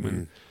a room,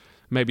 and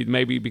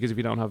maybe because if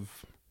you don't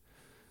have,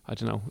 I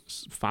don't know,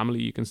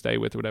 family you can stay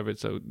with or whatever,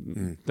 so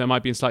they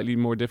might be in slightly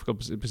more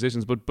difficult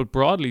positions. But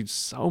broadly,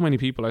 so many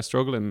people are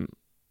struggling.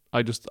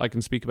 I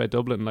can speak about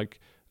Dublin, like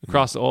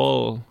across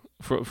all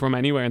from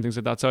anywhere and things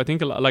like that. So I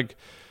think a lot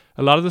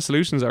of the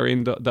solutions are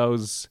in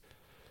those,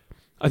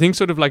 I think,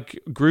 sort of like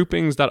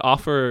groupings that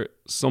offer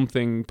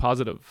something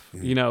positive,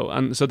 you know,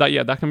 and so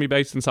that can be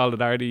based in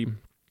solidarity,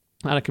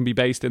 and it can be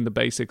based in the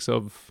basics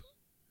of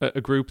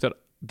a group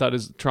that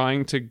is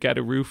trying to get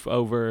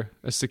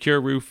a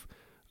secure roof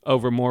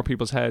over more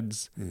people's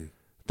heads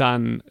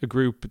than a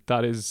group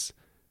that is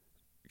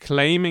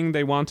claiming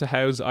they want to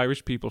house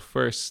Irish people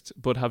first,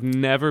 but have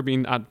never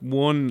been at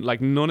one,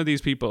 like none of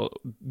these people,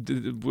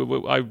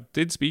 I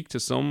did speak to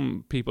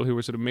some people who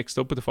were sort of mixed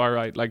up with the far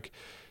right, like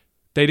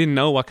they didn't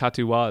know what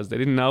CAT2 was. They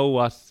didn't know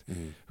what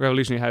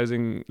Revolutionary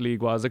Housing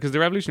League was, because the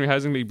Revolutionary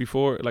Housing League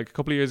before, like a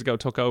couple of years ago,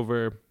 took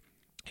over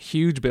a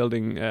huge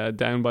building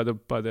down by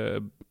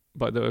the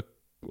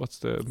what's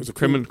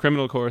the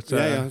criminal court?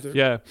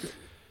 Yeah.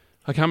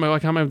 I can't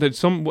remember.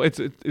 There's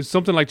it's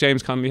something like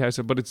James Connolly House,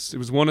 but it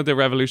was one of the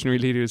revolutionary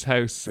leaders'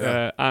 house,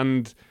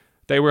 and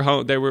they were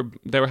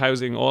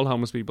housing all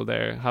homeless people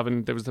there.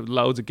 There was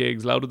loads of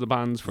gigs. Loads of the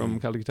bands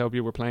from Celtic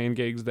Utopia were playing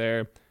gigs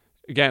there.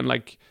 Again,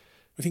 like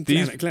I think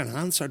Glenn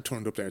Hansard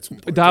turned up there at some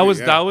point. That was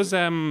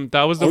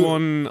the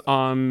one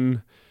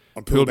on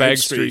Poolbeg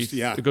Street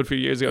a good few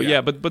years ago.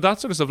 Yeah, but that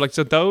sort of stuff, like,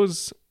 so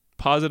those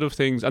positive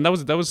things, and that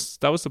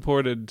was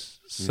supported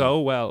so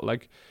well.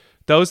 Like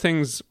those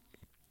things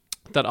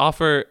that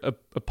offer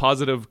a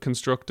positive,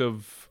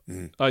 constructive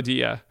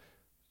idea,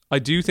 I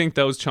do think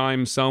those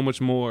chime so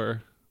much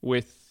more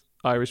with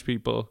Irish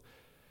people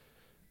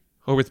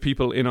or with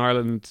people in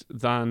Ireland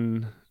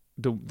than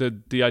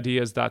the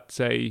ideas that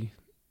say,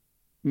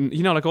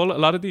 you know, like a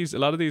lot of these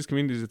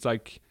communities, it's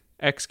like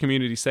X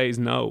community says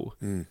no.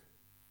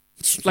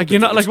 Like, you're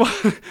not like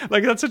what?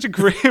 Like, that's such a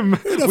grim.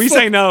 We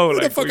say no. Who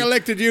like, the fuck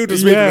elected you to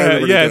speak?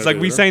 Yeah. It's like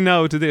we say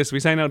no to this, we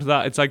say no to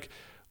that. It's like,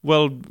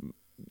 well,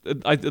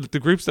 the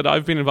groups that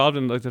I've been involved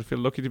in, like, that I feel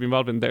lucky to be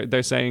involved in,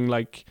 they're saying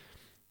like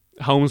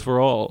homes for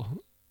all.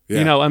 Yeah.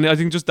 You know, and I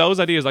think just those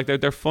ideas, like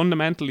they're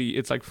fundamentally,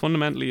 it's like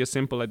fundamentally a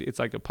simple idea. It's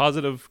like a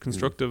positive,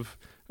 constructive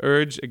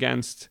urge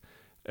against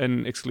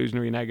an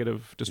exclusionary,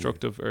 negative,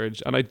 destructive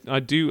urge. And I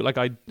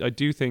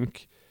do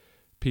think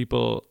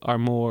people are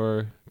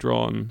more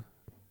drawn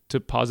to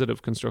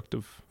positive,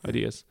 constructive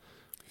ideas.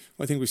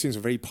 I think we've seen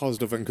some very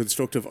positive and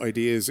constructive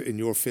ideas in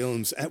your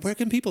films. Where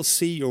can people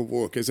see your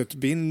work? Is it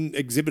being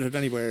exhibited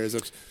anywhere? Is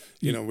it,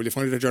 you know, will you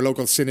find it at your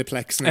local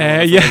Cineplex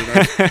now?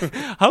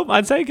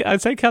 I'd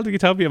say Celtic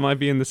Utopia might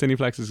be in the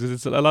Cineplexes,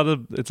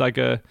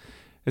 because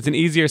it's an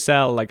easier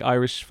sell, like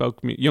Irish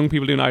young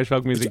people doing Irish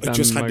folk music. I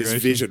just had this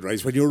vision,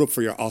 right? When you're up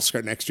for your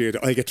Oscar next year,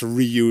 I get to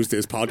reuse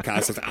this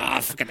podcast.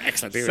 It's fucking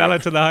excellent. Sell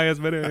it to the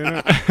highest bidder,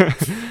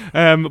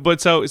 you know.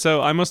 But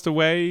so I Must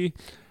Away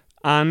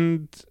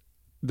and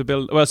the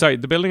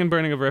Building and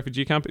Burning of a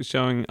Refugee Camp is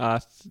showing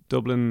at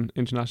Dublin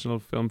International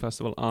Film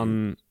Festival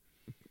on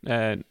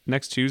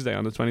next Tuesday,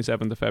 on the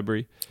 27th of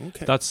February.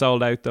 Okay. That's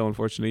sold out though,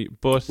 unfortunately.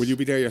 But will you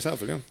be there yourself,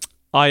 will you?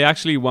 I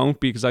actually won't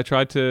be, because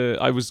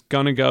I was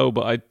gonna go,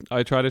 but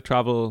I try to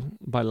travel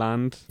by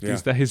land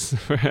these days,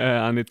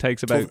 and it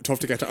takes about tough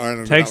to get to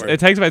Ireland. It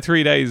takes about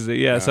 3 days.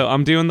 Yeah, so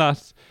I'm doing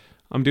that.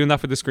 I'm doing that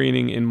for the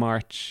screening in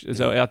March.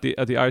 So at the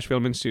Irish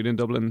Film Institute in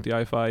Dublin, the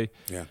IFI,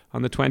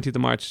 on the 20th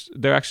of March.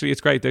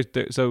 It's great. They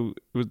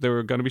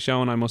were going to be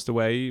showing I Must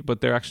Away,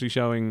 but they're actually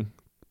showing.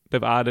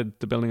 They've added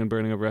the Building and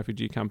Burning of a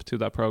Refugee Camp to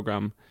that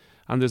program.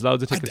 And there's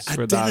loads of tickets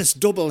for Dennis that.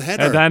 Double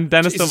header.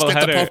 Dennis double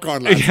header. The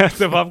popcorn, lad. Yeah,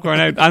 the popcorn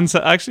out. And so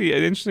actually,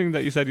 it's interesting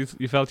that you said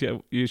you felt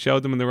you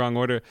showed them in the wrong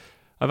order.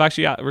 I've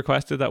actually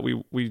requested that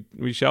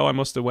we show I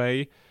Must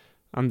Away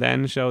and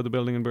then show the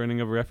Building and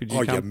Burning of a Refugee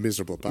Camp. Oh, you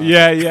miserable bastard.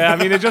 Yeah. I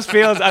mean, it just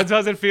feels, I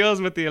suppose it feels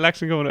with the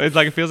election going on,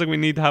 it feels like we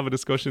need to have a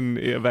discussion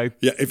about.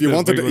 Yeah, if you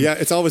want them to,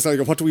 it's always like,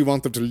 what do we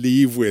want them to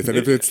leave with? And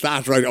if it's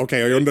that, right,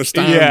 okay, I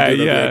understand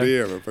the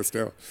idea of it, but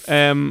still.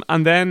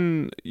 And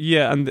then,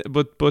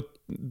 but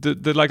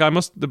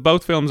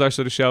both films are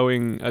sort of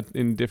showing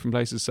in different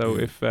places. So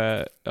if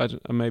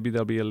maybe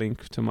there'll be a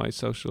link to my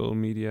social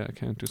media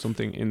account or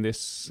something in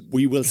this.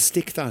 We will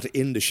stick that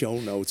in the show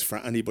notes for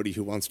anybody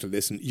who wants to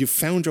listen. You've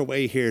found your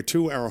way here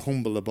to our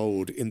humble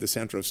abode in the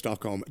centre of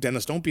Stockholm.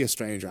 Dennis, don't be a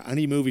stranger.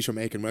 Any movies you're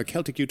making, well,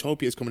 Celtic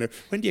Utopia is coming out.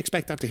 When do you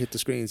expect that to hit the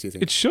screens, do you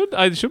think? It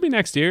should be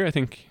next year, I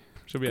think.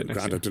 Should be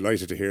next year. I'm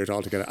delighted to hear it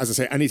all together. As I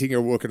say, anything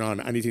you're working on,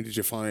 anything that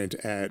you find,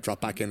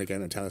 drop back in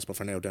again and tell us. But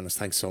for now, Dennis,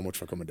 thanks so much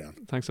for coming down.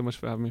 Thanks so much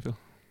for having me, Phil.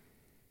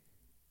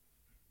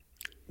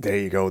 There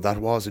you go. That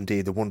was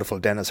indeed the wonderful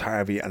Dennis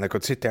Harvey, and I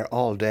could sit there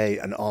all day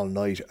and all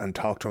night and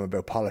talk to him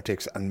about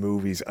politics and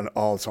movies and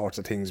all sorts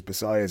of things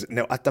besides.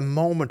 Now, at the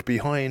moment,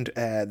 behind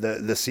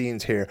the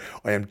scenes here,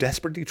 I am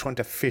desperately trying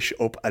to fish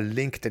up a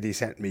link that he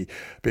sent me,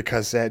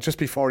 because just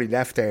before he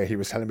left there, he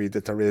was telling me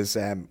that there is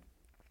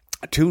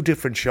 2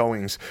 different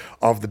showings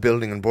of the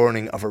Building and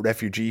Burning of a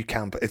Refugee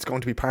Camp. It's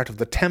going to be part of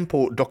the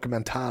Tempo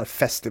Documental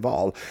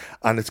Festival,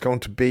 and it's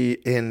going to be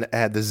in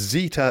the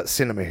Zeta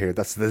Cinema here.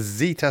 That's the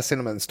Zeta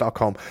Cinema in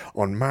Stockholm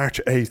on March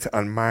 8th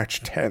and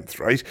March 10th,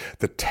 right?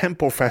 The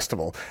Tempo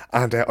Festival.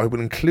 And I will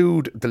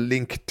include the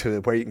link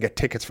to where you can get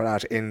tickets for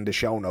that in the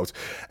show notes.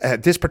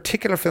 This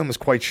particular film is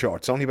quite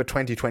short. It's only about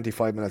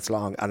 20-25 minutes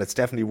long, and it's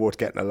definitely worth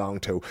getting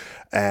along to.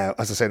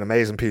 As I say, an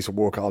amazing piece of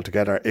work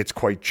altogether. It's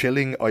quite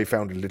chilling. I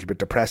found it a little bit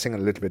depressing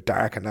and a little bit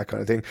dark and that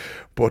kind of thing,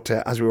 but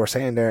as we were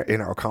saying there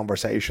in our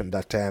conversation,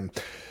 that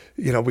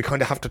you know, we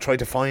kind of have to try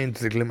to find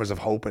the glimmers of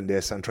hope in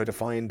this and try to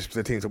find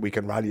the things that we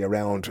can rally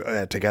around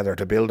together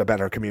to build a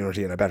better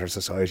community and a better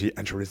society.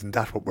 And sure, isn't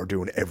that what we're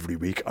doing every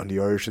week on the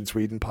Irish in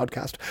Sweden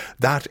podcast?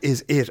 That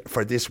is it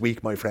for this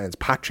week, my friends.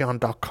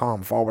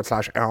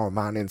 Patreon.com/Our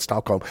Man in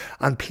Stockholm.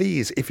 And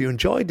please, if you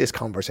enjoyed this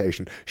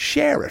conversation,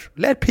 share it.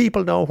 Let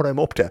people know what I'm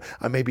up to.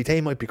 And maybe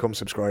they might become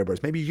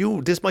subscribers. Maybe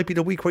this might be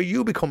the week where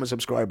you become a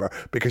subscriber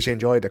because you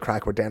enjoyed the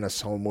crack with Dennis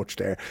so much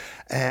there.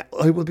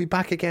 I will be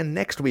back again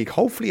next week,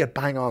 hopefully at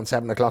bang on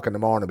 7 o'clock in the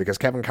morning, because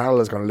Kevin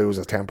Carroll is going to lose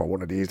his temper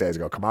one of these days.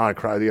 Go, come on,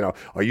 crowd, you know,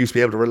 I used to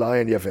be able to rely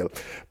on you, Phil.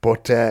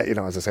 But, you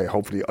know, as I say,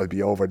 hopefully I'll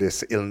be over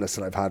this illness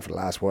that I've had for the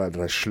last while that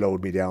has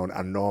slowed me down,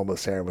 and normal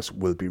service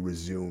will be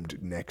resumed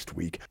next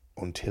week.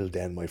 Until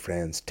then, my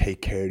friends,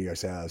 take care of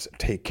yourselves,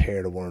 take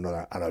care of one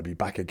another, and I'll be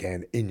back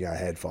again in your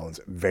headphones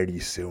very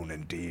soon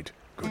indeed.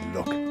 Good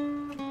luck.